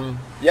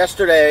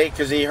yesterday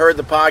because he heard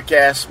the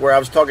podcast where I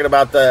was talking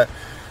about the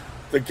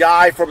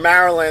guy from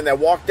Maryland that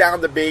walked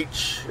down the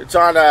beach. It's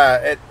on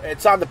the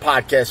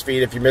podcast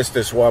feed if you missed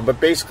this one.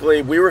 But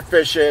basically, we were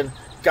fishing.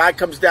 Guy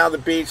comes down the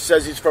beach,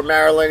 says he's from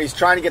Maryland. He's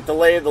trying to get the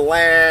lay of the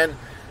land,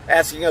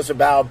 asking us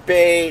about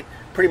bait,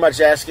 pretty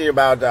much asking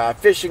about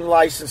fishing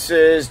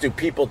licenses. Do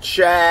people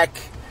check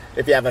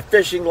if you have a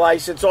fishing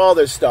license? All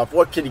this stuff.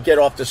 What can you get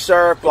off the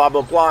surf? Blah,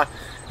 blah, blah.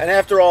 And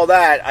after all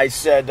that, I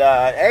said,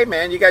 hey,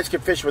 man, you guys can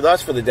fish with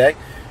us for the day.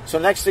 So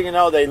next thing you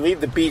know, they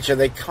leave the beach and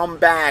they come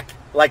back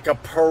like a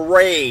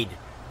parade.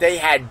 They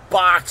had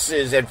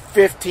boxes and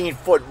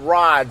 15-foot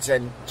rods,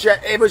 and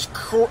it was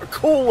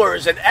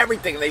coolers and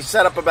everything. They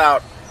set up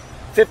about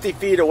 50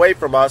 feet away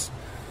from us,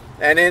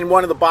 and in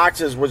one of the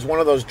boxes was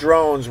one of those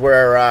drones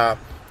where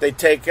they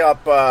take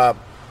up, a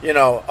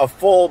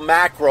full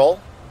mackerel,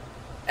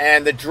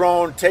 and the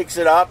drone takes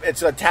it up.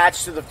 It's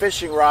attached to the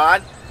fishing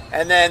rod,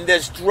 and then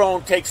this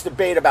drone takes the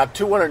bait about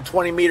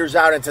 220 meters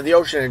out into the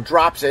ocean and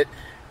drops it.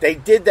 They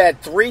did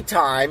that 3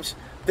 times.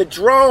 The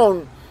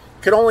drone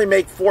could only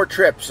make 4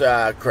 trips,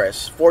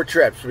 Chris. 4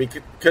 trips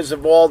because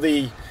of all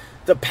the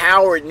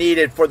power it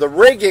needed for the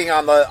rigging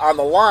on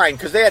the line,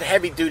 because they had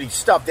heavy-duty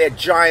stuff. They had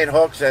giant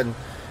hooks, and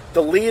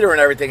the leader and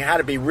everything had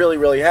to be really,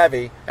 really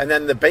heavy, and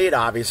then the bait,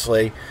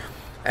 obviously.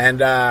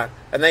 And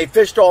they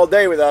fished all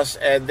day with us,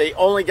 and they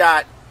only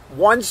got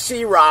 1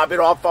 sea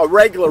robin off a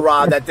regular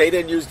rod that they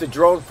didn't use the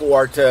drone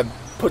for to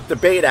put the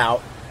bait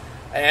out.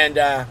 And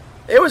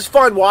it was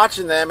fun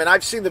watching them, and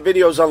I've seen the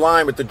videos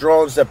online with the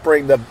drones that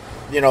bring the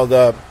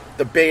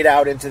bait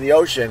out into the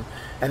ocean.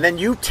 And then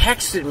you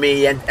texted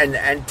me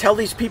and tell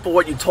these people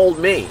what you told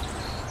me.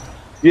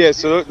 Yeah,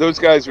 so those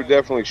guys were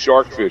definitely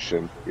shark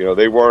fishing. You know,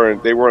 they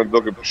weren't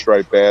looking for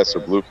striped bass or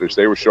bluefish.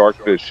 They were shark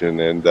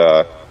fishing, and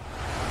that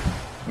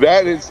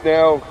is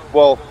now,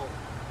 well,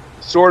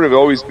 sort of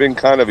always been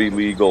kind of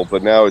illegal,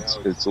 but now it's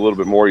a little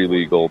bit more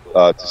illegal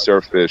to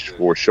surf fish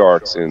for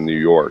sharks in New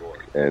York.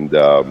 And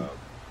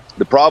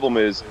the problem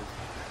is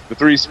the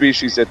three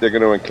species that they're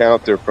going to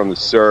encounter from the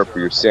surf are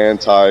your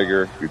sand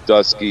tiger, your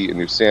dusky, and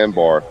your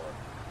sandbar.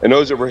 And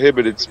those are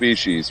prohibited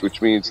species,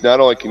 which means not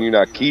only can you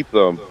not keep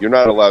them, you're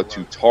not allowed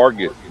to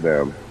target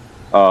them.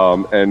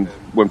 And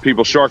when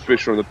people shark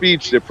fish from the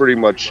beach, they're pretty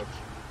much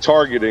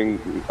targeting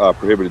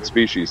prohibited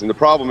species. And the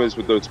problem is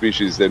with those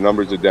species, their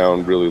numbers are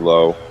down really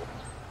low,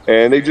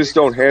 and they just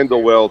don't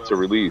handle well to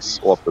release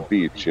off the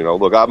beach. You know,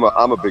 look,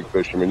 I'm a big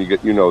fisherman.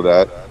 You know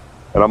that,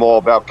 and I'm all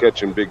about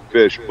catching big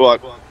fish.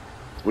 But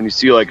when you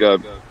see like a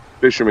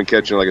fisherman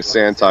catching like a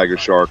sand tiger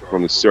shark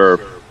from the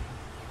surf,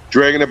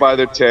 dragging it by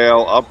their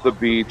tail up the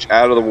beach,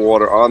 out of the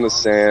water, on the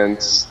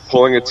sands,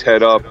 pulling its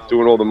head up,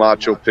 doing all the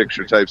macho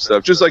picture type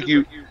stuff, just like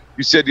you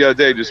said the other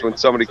day, just when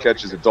somebody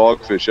catches a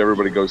dogfish,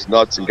 everybody goes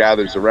nuts and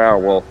gathers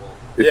around. Well,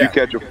 if you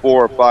catch a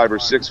 4 or 5 or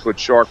 6 foot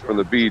shark from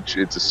the beach,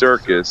 it's a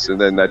circus, and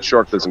then that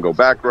shark doesn't go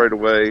back right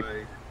away,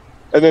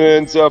 and then it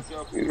ends up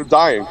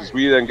dying, because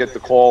we then get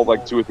the call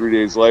like 2 or 3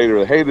 days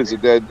later, hey, there's a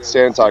dead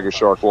sand tiger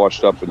shark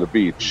washed up in the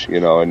beach, you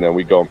know, and then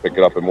we go and pick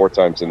it up, and more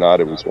times than not,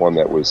 it was one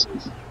that was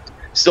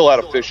still had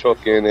a fish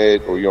hook in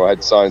it, or, you know,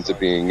 had signs of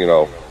being, you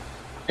know,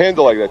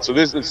 handled like that. So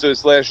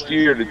this last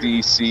year, the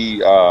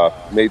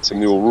DEC made some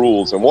new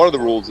rules, and one of the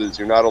rules is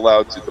you're not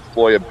allowed to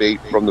deploy a bait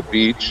from the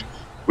beach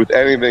with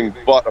anything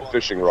but a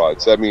fishing rod.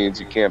 So that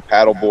means you can't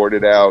paddleboard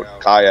it out,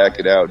 kayak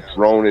it out,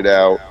 drone it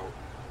out.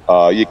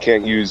 You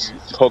can't use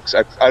hooks.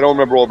 I don't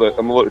remember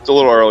it's a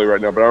little early right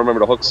now, but I don't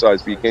remember the hook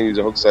size, but you can't use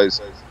a hook size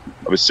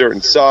of a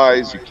certain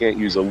size. You can't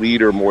use a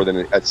leader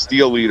a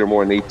steel leader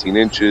more than 18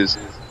 inches.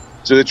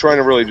 So they're trying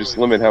to really just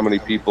limit how many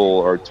people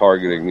are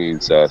targeting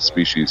these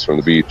species from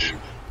the beach.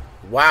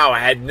 Wow, I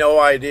had no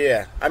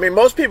idea. I mean,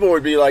 most people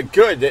would be like,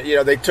 good, you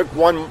know, they took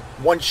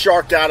one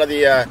shark out of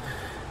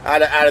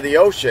the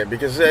ocean,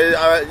 because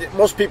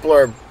most people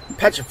are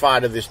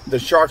petrified of the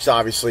sharks,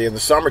 obviously, in the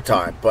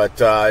summertime.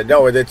 But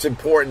no, it's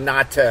important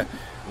not to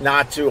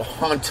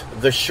hunt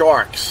the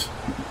sharks.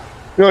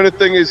 You know, the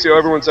thing is, you know,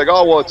 everyone's like,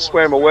 oh, well, it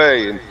swam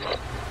away, and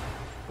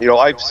you know,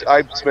 I've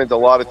spent a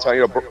lot of time,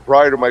 you know,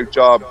 prior to my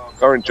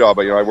current job,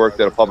 you know, I worked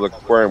at a public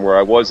aquarium where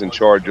I was in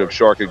charge of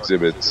shark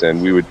exhibits, and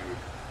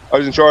I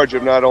was in charge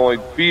of not only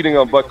feeding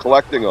them but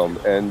collecting them,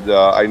 and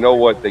I know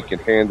what they can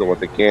handle,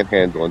 what they can't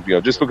handle, and you know,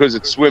 just because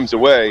it swims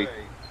away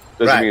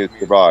doesn't mean it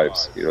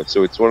survives. You know,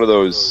 so it's one of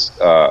those,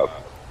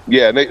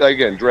 and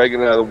again,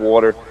 dragging it out of the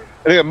water.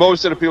 And again,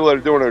 most of the people that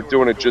are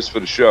doing it just for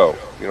the show.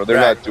 You know, they're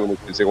not doing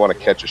it because they want to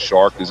catch a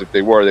shark. Because if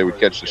they were, they would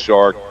catch the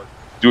shark,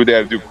 do what they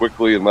had to do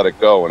quickly, and let it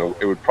go, and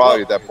it would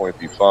probably at that point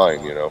be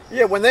fine. You know.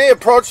 Yeah, when they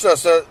approached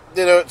us, you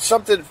know,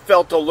 something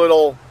felt a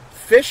little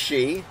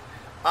fishy.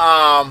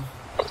 And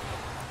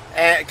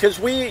because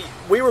we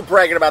were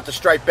bragging about the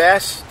striped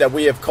bass that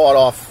we have caught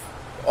off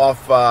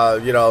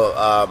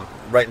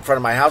right in front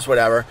of my house,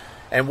 whatever.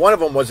 And one of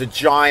them was a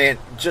giant,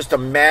 just a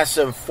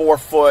massive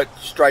 4-foot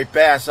striped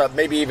bass,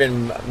 maybe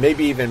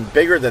even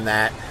bigger than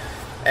that.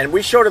 And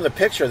we showed them the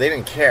picture; they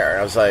didn't care.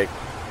 I was like,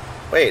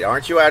 "Wait,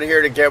 aren't you out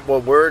here to get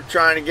what we're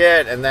trying to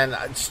get?" And then,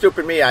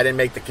 stupid me, I didn't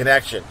make the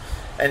connection.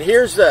 And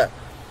here's the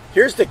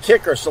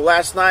kicker. So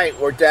last night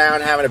we're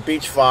down having a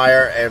beach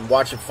fire and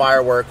watching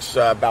fireworks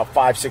about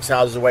 5-6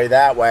 houses away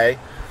that way,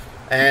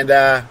 and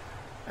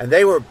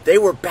they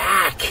were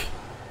back.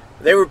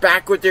 They were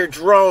back with their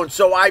drone.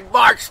 So I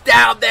marched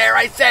down there.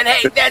 I said,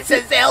 "Hey, this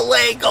is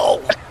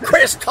illegal."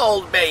 Chris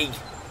told me.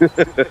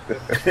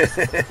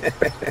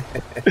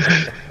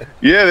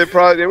 Yeah,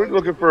 they were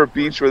looking for a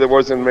beach where there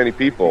wasn't many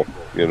people.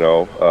 You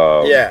know.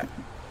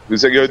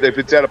 It's like, you know, if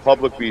it's at a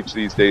public beach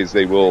these days,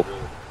 they will.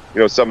 You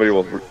know, somebody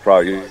will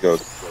probably, you know,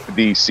 the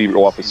DC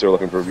officer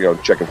looking for, you know,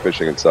 checking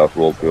fishing and stuff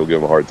will give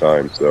them a hard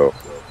time. So,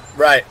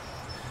 right,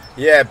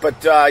 yeah, but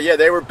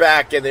they were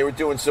back and they were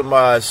doing some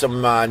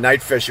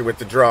night fishing with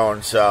the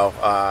drone. So,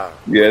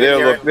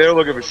 they're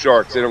looking for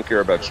sharks. They don't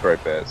care about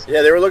striped bass.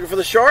 Yeah, they were looking for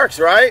the sharks,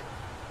 right?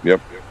 Yep.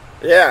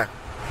 Yeah.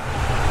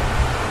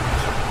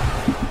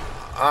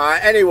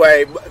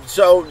 Anyway,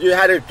 so you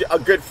had a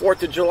good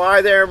 4th of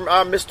July there,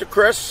 Mr.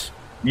 Chris?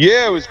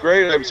 Yeah, it was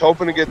great. I was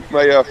hoping to get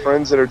my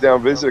friends that are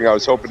down visiting. I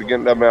was hoping to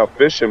get them out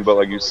fishing, but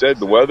like you said,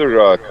 the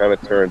weather kind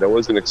of turned. I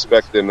wasn't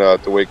expecting to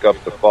wake up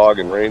to fog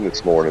and rain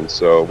this morning,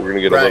 so we're going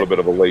to get a little bit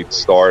of a late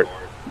start.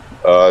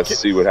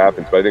 See what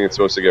happens. But I think it's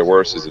supposed to get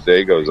worse as the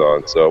day goes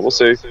on, so we'll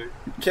see.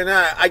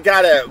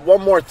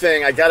 One more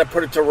thing. I got to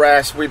put it to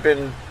rest. We've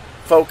been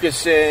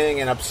focusing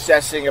and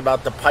obsessing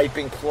about the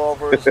piping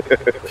plovers.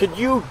 Could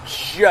you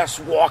just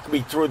walk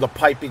me through the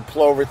piping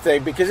plover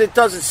thing? Because it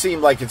doesn't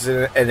seem like it's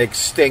an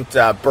extinct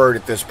bird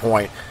at this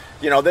point.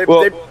 You know,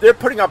 they're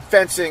putting up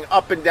fencing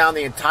up and down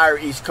the entire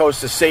East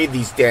Coast to save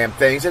these damn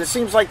things, and it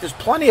seems like there's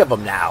plenty of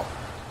them now.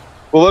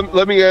 Well,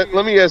 let me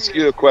ask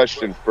you a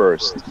question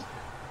first.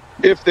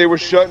 If they were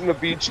shutting the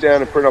beach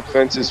down and putting up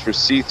fences for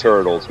sea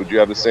turtles, would you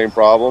have the same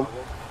problem?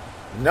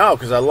 No,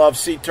 because I love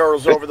sea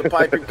turtles over the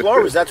Piping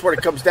Plovers. That's what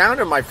it comes down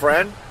to, my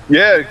friend.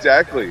 Yeah,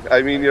 exactly.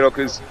 I mean,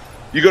 because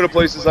you go to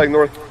places like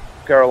North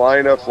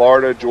Carolina,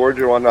 Florida,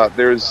 Georgia, and whatnot,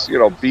 there's,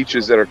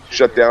 beaches that are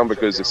shut down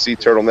because of sea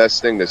turtle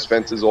nesting. There's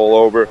fences all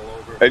over.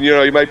 And,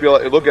 you might be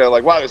look at it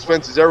like, wow, there's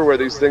fences everywhere.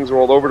 These things are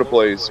all over the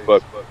place.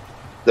 But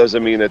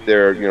doesn't mean that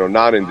they're,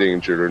 not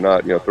endangered or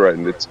not,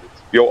 threatened. It's,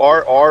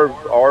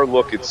 our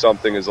look at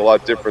something is a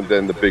lot different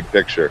than the big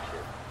picture,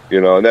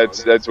 and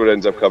that's what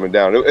ends up coming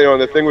down.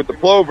 And the thing with the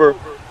plover,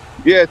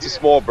 yeah, it's a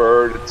small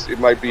bird. It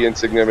might be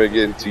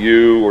insignificant to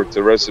you or to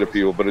the rest of the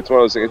people, but it's one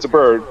of those things. It's a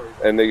bird,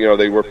 and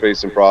they were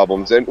facing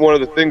problems. And one of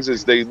the things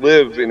is they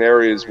live in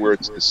areas where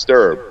it's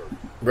disturbed.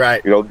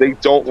 Right. They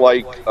don't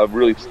like a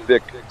really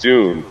thick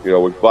dune,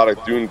 with a lot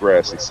of dune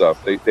grass and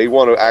stuff. They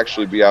want to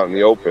actually be out in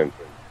the open.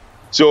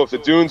 So if the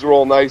dunes are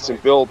all nice and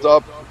built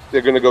up,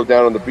 they're going to go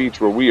down on the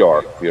beach where we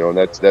are, and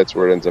that's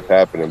where it ends up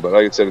happening. But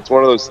like I said, it's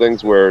one of those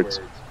things where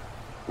it's,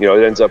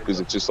 it ends up because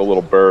it's just a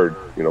little bird,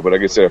 But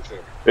like I said,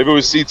 if it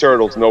was sea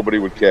turtles, nobody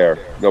would care.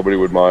 Nobody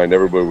would mind.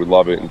 Everybody would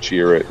love it and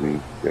cheer it,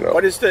 and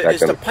But is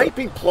the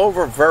piping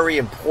plover very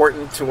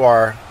important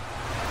to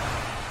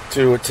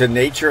to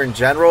nature in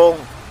general?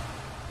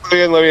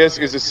 Again, let me ask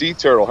you: is a sea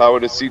turtle? How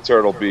would a sea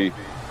turtle be?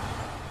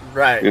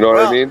 Right. You know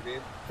what I mean?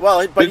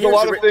 Well, but there's a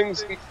lot of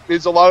things.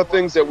 There's a lot of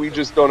things that we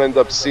just don't end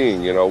up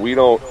seeing. We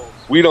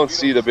don't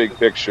see the big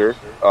picture.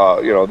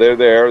 They're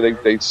there.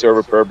 They serve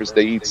a purpose.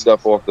 They eat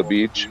stuff off the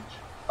beach.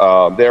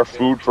 They're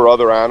food for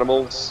other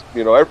animals.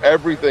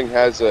 Everything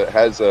has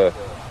a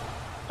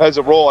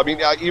role. I mean,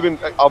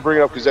 I'll bring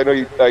it up because I know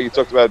you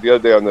talked about it the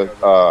other day on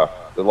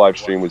the live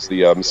stream. Was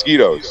the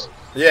mosquitoes?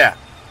 Yeah.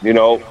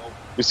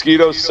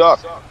 Mosquitoes suck,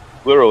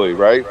 literally,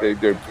 right?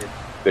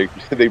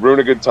 They ruin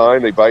a good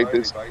time. They bite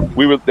this.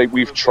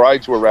 We've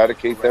tried to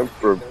eradicate them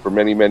for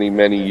many, many,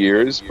 many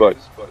years. But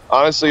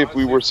honestly, if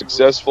we were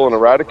successful in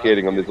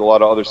eradicating them, there's a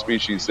lot of other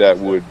species that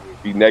would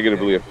be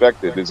negatively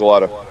affected. There's a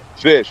lot of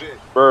fish,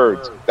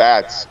 birds,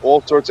 bats,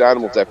 all sorts of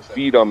animals that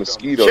feed on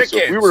mosquitoes. Chickens. So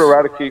if we were to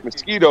eradicate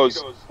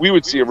mosquitoes, we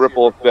would see a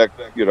ripple effect,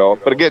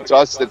 But again, to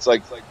us, it's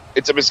like,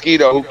 it's a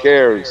mosquito. Who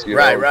cares?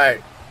 Right.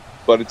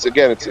 But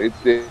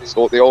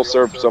they all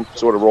serve some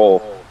sort of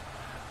role.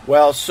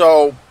 Well,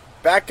 so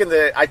back in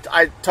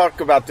I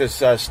talk about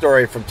this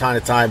story from time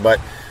to time, but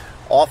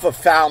off of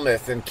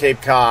Falmouth in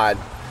Cape Cod,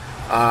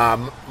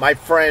 my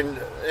friend,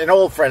 an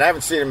old friend, I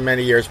haven't seen him in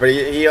many years, but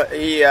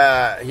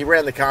he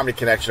ran the Comedy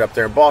Connection up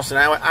there in Boston.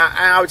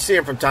 I would see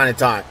him from time to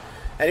time,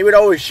 and he would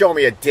always show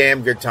me a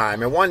damn good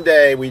time. And one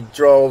day we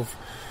drove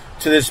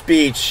to this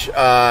beach,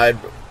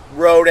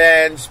 Road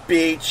Ends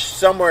Beach,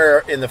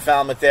 somewhere in the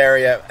Falmouth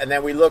area, and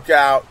then we look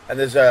out, and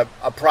there's a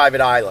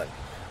private island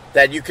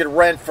that you could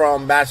rent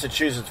from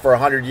Massachusetts for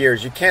 100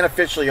 years. You can't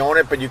officially own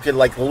it, but you could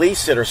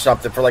lease it or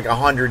something for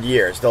 100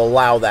 years. They'll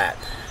allow that.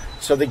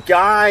 So the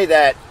guy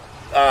that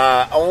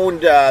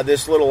owned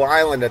this little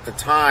island at the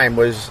time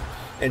was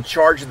in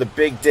charge of the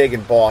Big Dig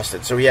in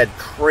Boston. So he had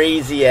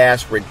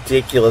crazy-ass,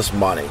 ridiculous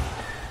money.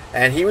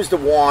 And he was the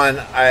one,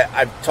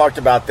 I've talked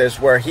about this,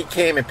 where he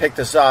came and picked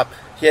us up.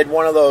 He had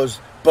one of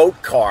those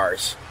boat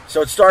cars.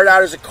 So it started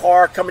out as a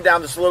car coming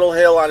down this little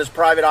hill on his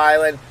private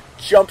island,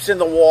 jumps in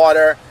the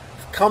water,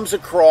 comes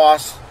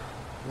across,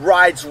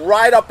 rides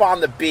right up on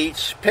the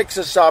beach, picks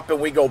us up,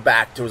 and we go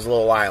back to his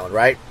little island,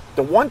 right?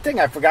 The one thing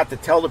I forgot to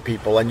tell the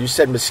people, and you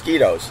said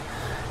mosquitoes,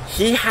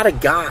 he had a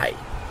guy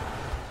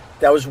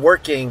that was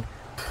working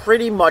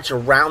pretty much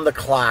around the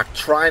clock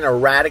trying to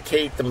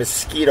eradicate the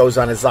mosquitoes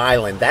on his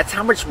island. That's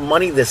how much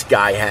money this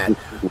guy had.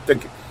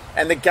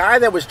 And the guy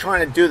that was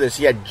trying to do this,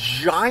 he had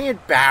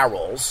giant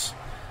barrels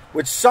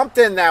with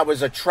something that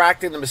was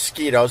attracting the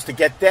mosquitoes to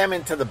get them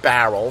into the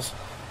barrels,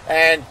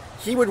 and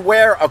he would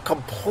wear a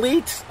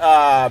complete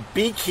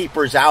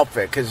beekeeper's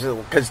outfit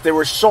because there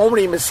were so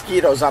many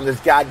mosquitoes on this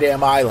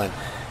goddamn island.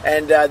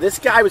 And this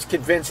guy was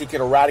convinced he could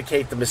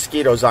eradicate the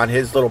mosquitoes on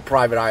his little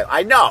private island.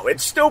 I know,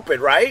 it's stupid,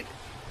 right?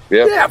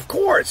 Yep. Yeah, of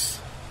course.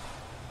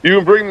 You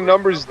can bring the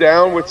numbers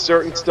down with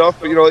certain stuff,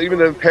 but,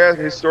 even in the past,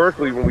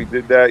 historically, when we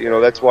did that,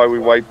 that's why we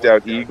wiped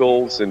out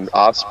eagles and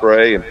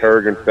osprey and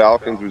peregrine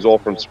falcons. It was all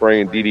from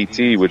spraying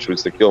DDT, which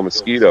was to kill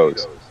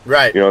mosquitoes.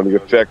 Right. And the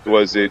effect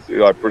was it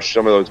pushed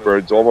some of those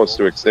birds almost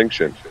to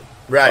extinction.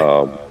 Right.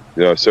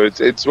 So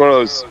it's one of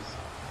those,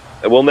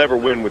 we'll never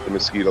win with the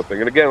mosquito thing.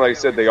 And again, like I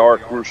said, they are a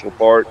crucial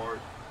part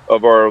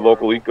of our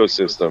local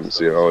ecosystems.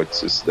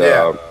 It's just,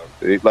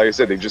 like I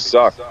said, they just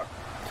suck.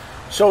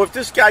 So if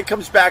this guy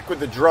comes back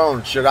with a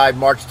drone, should I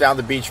march down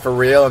the beach for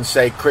real and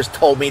say, Chris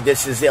told me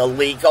this is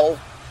illegal?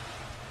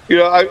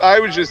 I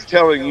was just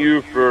telling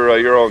you for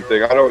your own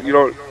thing. You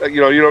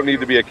don't need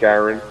to be a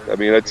Karen. I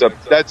mean, that's up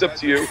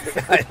to you.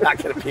 I'm not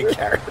going to be a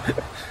Karen.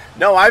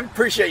 No, I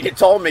appreciate you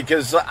told me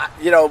because,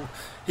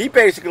 he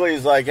basically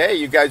is like, hey,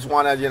 you guys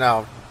want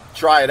to,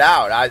 try it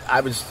out.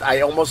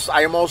 I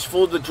almost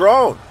fooled the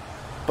drone,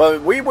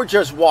 but we were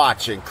just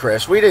watching,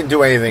 Chris. We didn't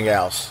do anything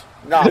else.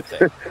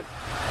 Nothing.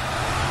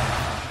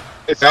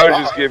 I was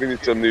just giving you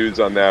some news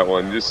on that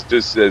one,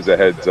 just as a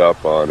heads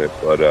up on it.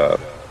 But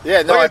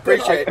yeah, no, I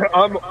appreciate it.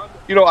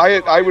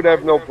 I would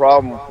have no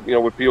problem,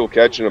 with people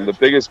catching them. The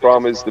biggest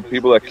problem is the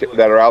people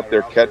that are out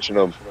there catching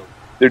them.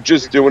 They're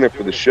just doing it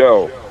for the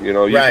show. You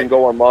can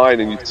go online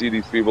and you see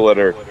these people that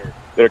are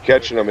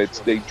catching them.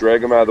 They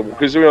drag them out of the,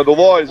 because the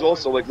law is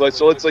also like,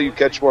 so let's say you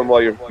catch one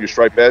while you're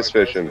striped bass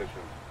fishing,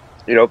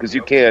 because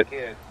you can't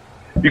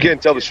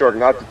tell the shark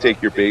not to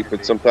take your bait,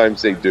 but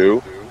sometimes they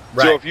do.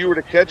 Right. So if you were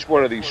to catch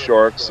one of these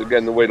sharks,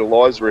 again, the way the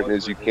law is written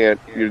is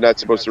you're not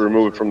supposed to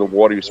remove it from the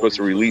water. You're supposed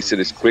to release it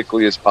as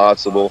quickly as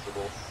possible.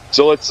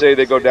 So let's say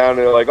they go down and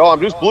they're like, oh, I'm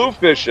just blue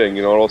fishing,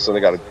 and all of a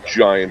sudden they got a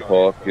giant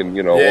hook and,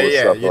 all this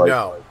stuff.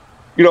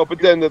 But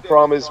then the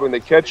problem is when they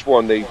catch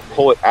one, they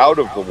pull it out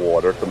of the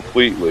water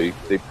completely.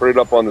 They put it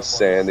up on the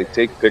sand. They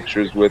take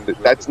pictures with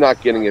it. That's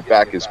not getting it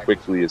back as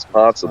quickly as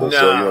possible.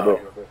 No.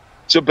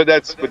 But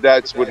that's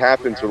what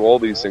happens with all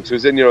these things.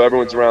 Because then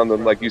everyone's around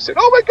them, like you said.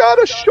 Oh my God,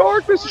 a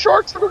shark! There's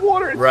sharks in the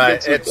water.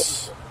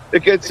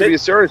 It gets to be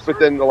serious. But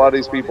then a lot of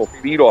these people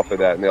feed off of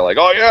that, and they're like,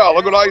 oh yeah,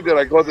 look what I did.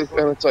 I caught this,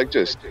 and it's like,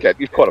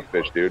 you caught a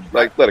fish, dude.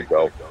 Like, let it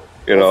go.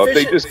 If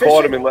they just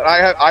caught him, and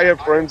I have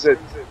friends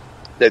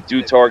that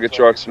do target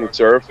sharks from the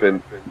surf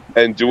and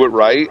do it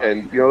right,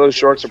 and those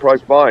sharks are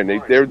probably fine.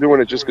 They're doing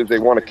it just because they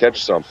want to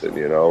catch something,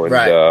 and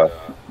right.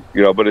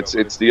 But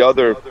it's the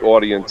other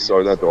audience,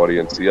 or not the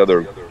audience, the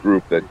other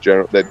group that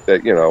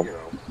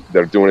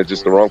they're doing it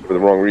just for the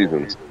wrong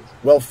reasons.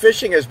 Well,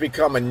 fishing has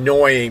become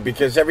annoying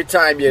because every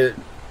time you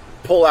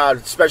pull out,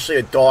 especially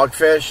a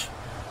dogfish,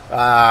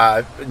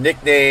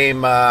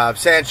 nickname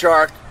sand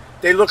shark,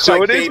 they look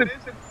like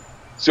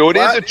So it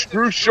is a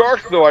true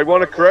shark, though. I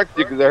want to correct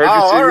you because I heard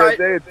you say the other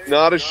day it's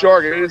not a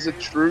shark. It is a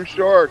true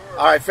shark.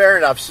 All right, fair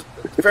enough.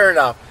 Fair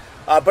enough.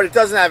 But it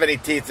doesn't have any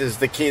teeth is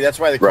the key. That's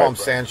why they call them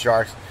sand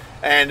sharks.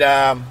 And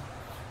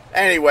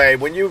anyway,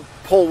 when you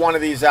pull one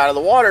of these out of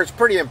the water, it's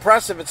pretty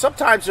impressive. And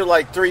sometimes they're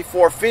like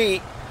 3-4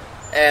 feet,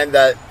 and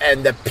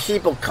the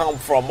people come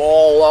from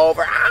all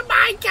over. Oh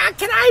my God,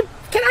 can I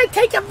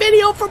take a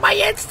video for my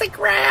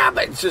Instagram?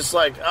 It's just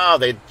like, oh,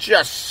 they're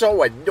just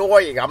so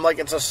annoying. I'm like,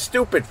 it's a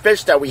stupid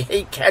fish that we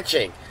hate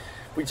catching.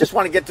 We just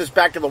want to get this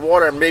back in the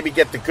water and maybe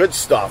get the good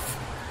stuff.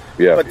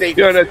 Yeah, but that's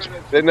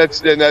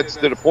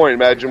to the point.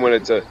 Imagine when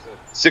it's a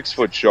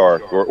 6-foot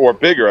shark or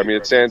bigger. I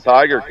mean, a sand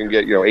tiger can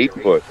get 8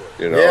 foot.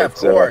 Yeah, of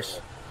course.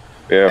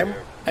 Yeah.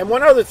 And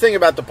one other thing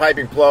about the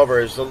piping plover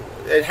is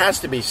it has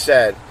to be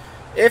said,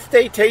 if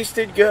they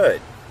tasted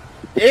good,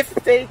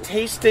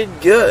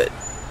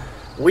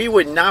 we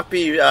would not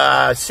be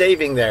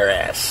saving their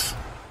ass.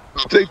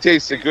 If they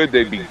tasted good,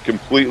 they'd be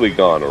completely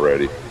gone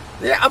already.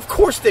 Yeah, of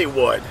course they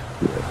would.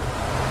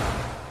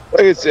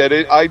 Like I said,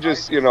 I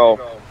just, look,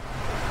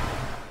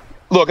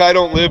 I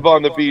don't live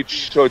on the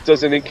beach, so it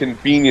doesn't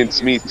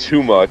inconvenience me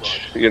too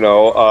much.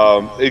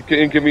 It can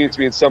inconvenience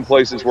me in some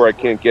places where I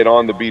can't get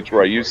on the beach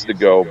where I used to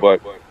go,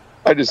 but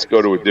I just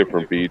go to a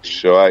different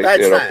beach. So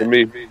for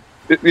me,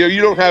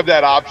 you don't have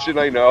that option.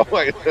 I know,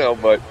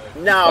 but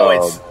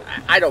no,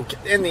 I don't.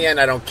 In the end,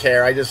 I don't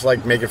care. I just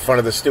like making fun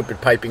of the stupid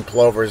piping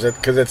plovers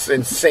because it's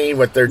insane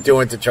what they're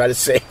doing to try to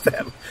save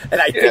them. And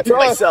I think to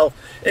myself,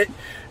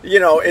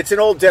 it's an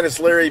old Dennis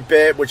Leary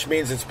bit, which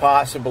means it's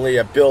possibly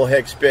a Bill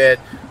Hicks bit.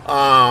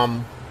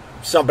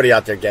 Somebody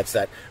out there gets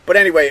that. But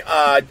anyway,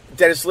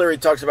 Dennis Leary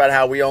talks about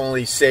how we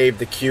only save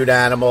the cute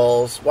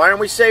animals. Why aren't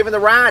we saving the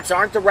rats?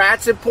 Aren't the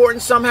rats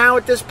important somehow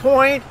at this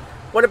point?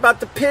 What about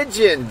the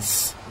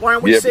pigeons? Why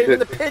aren't we saving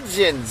the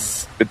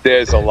pigeons? But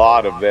there's a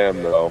lot of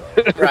them, though.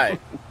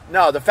 Right.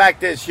 No, the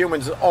fact is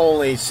humans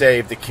only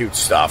save the cute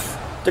stuff.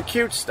 The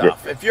cute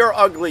stuff. If you're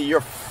ugly, you're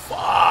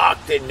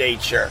fucked in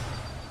nature.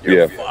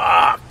 You're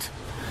fucked.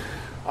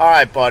 All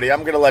right, buddy.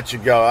 I'm going to let you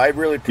go. I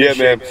really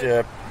appreciate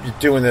you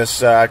doing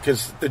this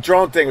because the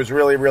drone thing was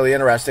really, really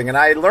interesting. And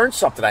I learned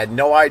something. I had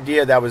no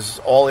idea that was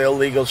all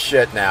illegal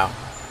shit now.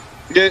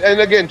 Yeah,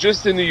 and again,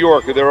 just in New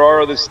York, there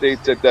are other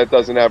states that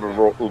doesn't have a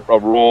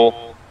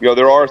rule.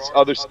 There are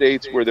other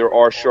states where there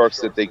are sharks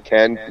that they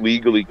can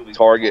legally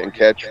target and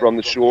catch from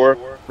the shore.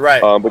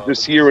 Right. But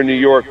just here in New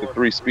York, the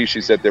 3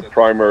 species that they're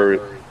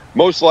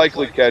most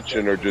likely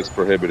catching are just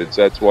prohibited.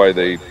 So that's why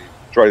they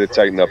try to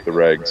tighten up the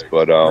regs.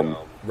 But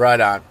right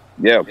on.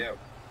 Yeah.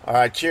 All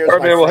right. Cheers. All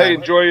right, man. Well, hey,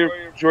 enjoy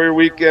your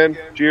weekend.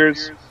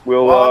 Cheers.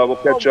 We'll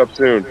catch up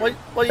soon.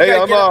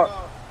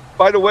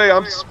 By the way,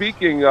 I'm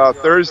speaking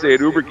Thursday at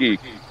Uber Geek.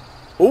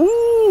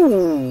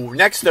 Ooh,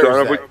 next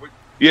Thursday.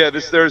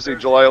 This Thursday,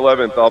 July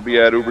 11th, I'll be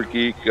at Uber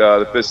Geek.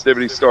 The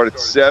festivities start at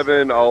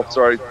 7. I'll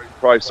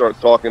probably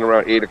start talking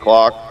around 8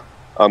 o'clock.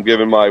 I'm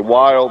giving my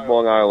wild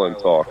Long Island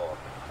talk.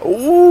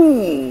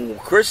 Ooh,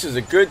 Chris is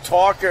a good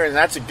talker, and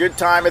that's a good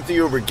time at the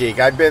Uber Geek.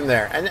 I've been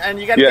there, and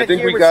you got. I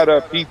think we got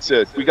a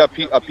pizza. We got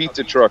a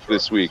pizza truck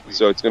this week,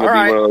 so it's going to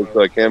be one of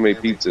those handmade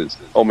pizzas,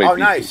 homemade pizzas.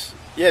 Nice.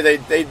 Yeah,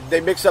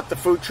 they mix up the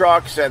food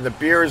trucks, and the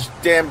beer is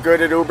damn good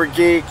at Uber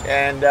Geek,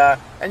 and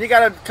you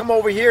got to come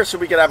over here so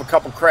we can have a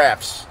couple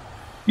crafts.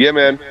 Yeah,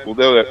 man, we'll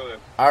do it.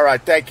 All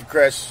right. Thank you,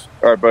 Chris.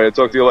 All right, buddy. I'll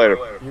talk to you later.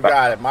 You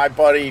got it. My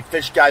buddy,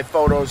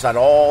 FishGuyPhotos on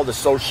all the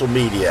social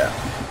media.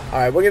 All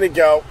right, we're going to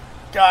go.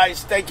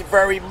 Guys, thank you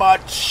very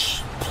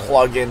much.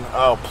 Plug-in.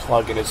 Oh,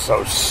 plug-in is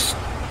so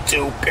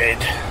stupid.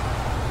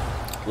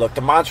 Look,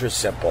 the mantra is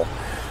simple.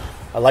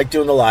 I like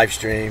doing the live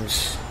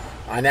streams.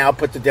 I now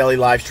put the daily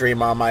live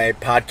stream on my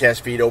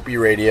podcast feed, Opie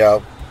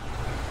Radio,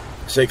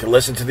 so you can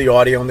listen to the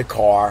audio in the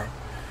car,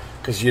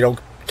 because you don't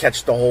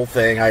catch the whole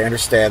thing. I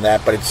understand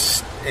that, but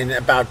it's in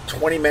about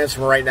 20 minutes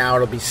from right now.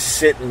 It'll be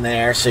sitting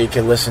there so you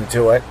can listen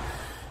to it.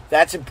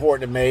 That's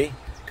important to me,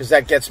 because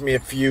that gets me a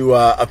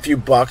few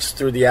bucks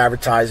through the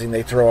advertising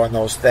they throw on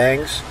those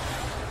things.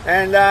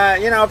 And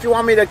if you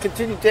want me to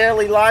continue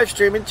daily live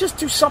streaming, just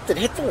do something.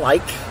 Hit the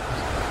like.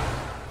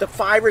 The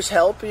 $5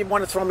 help. You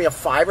want to throw me a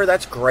 $5?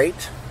 That's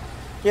great.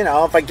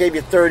 If I gave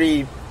you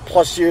 30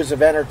 plus years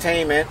of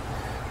entertainment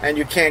and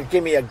you can't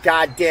give me a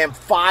goddamn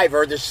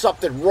 $5, there's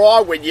something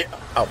wrong with you.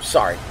 Oh,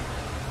 sorry.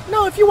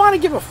 No, if you want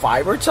to give a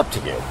 $5, it's up to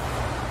you.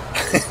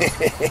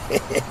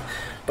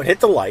 But hit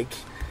the like.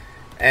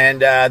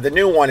 And the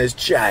new one is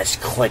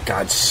just click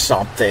on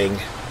something.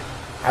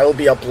 I will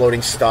be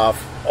uploading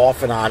stuff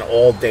off and on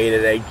all day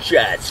today.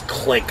 Just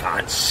click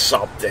on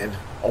something.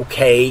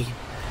 Okay?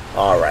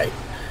 All right.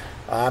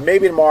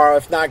 Maybe tomorrow.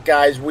 If not,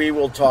 guys, we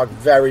will talk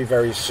very,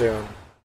 very soon.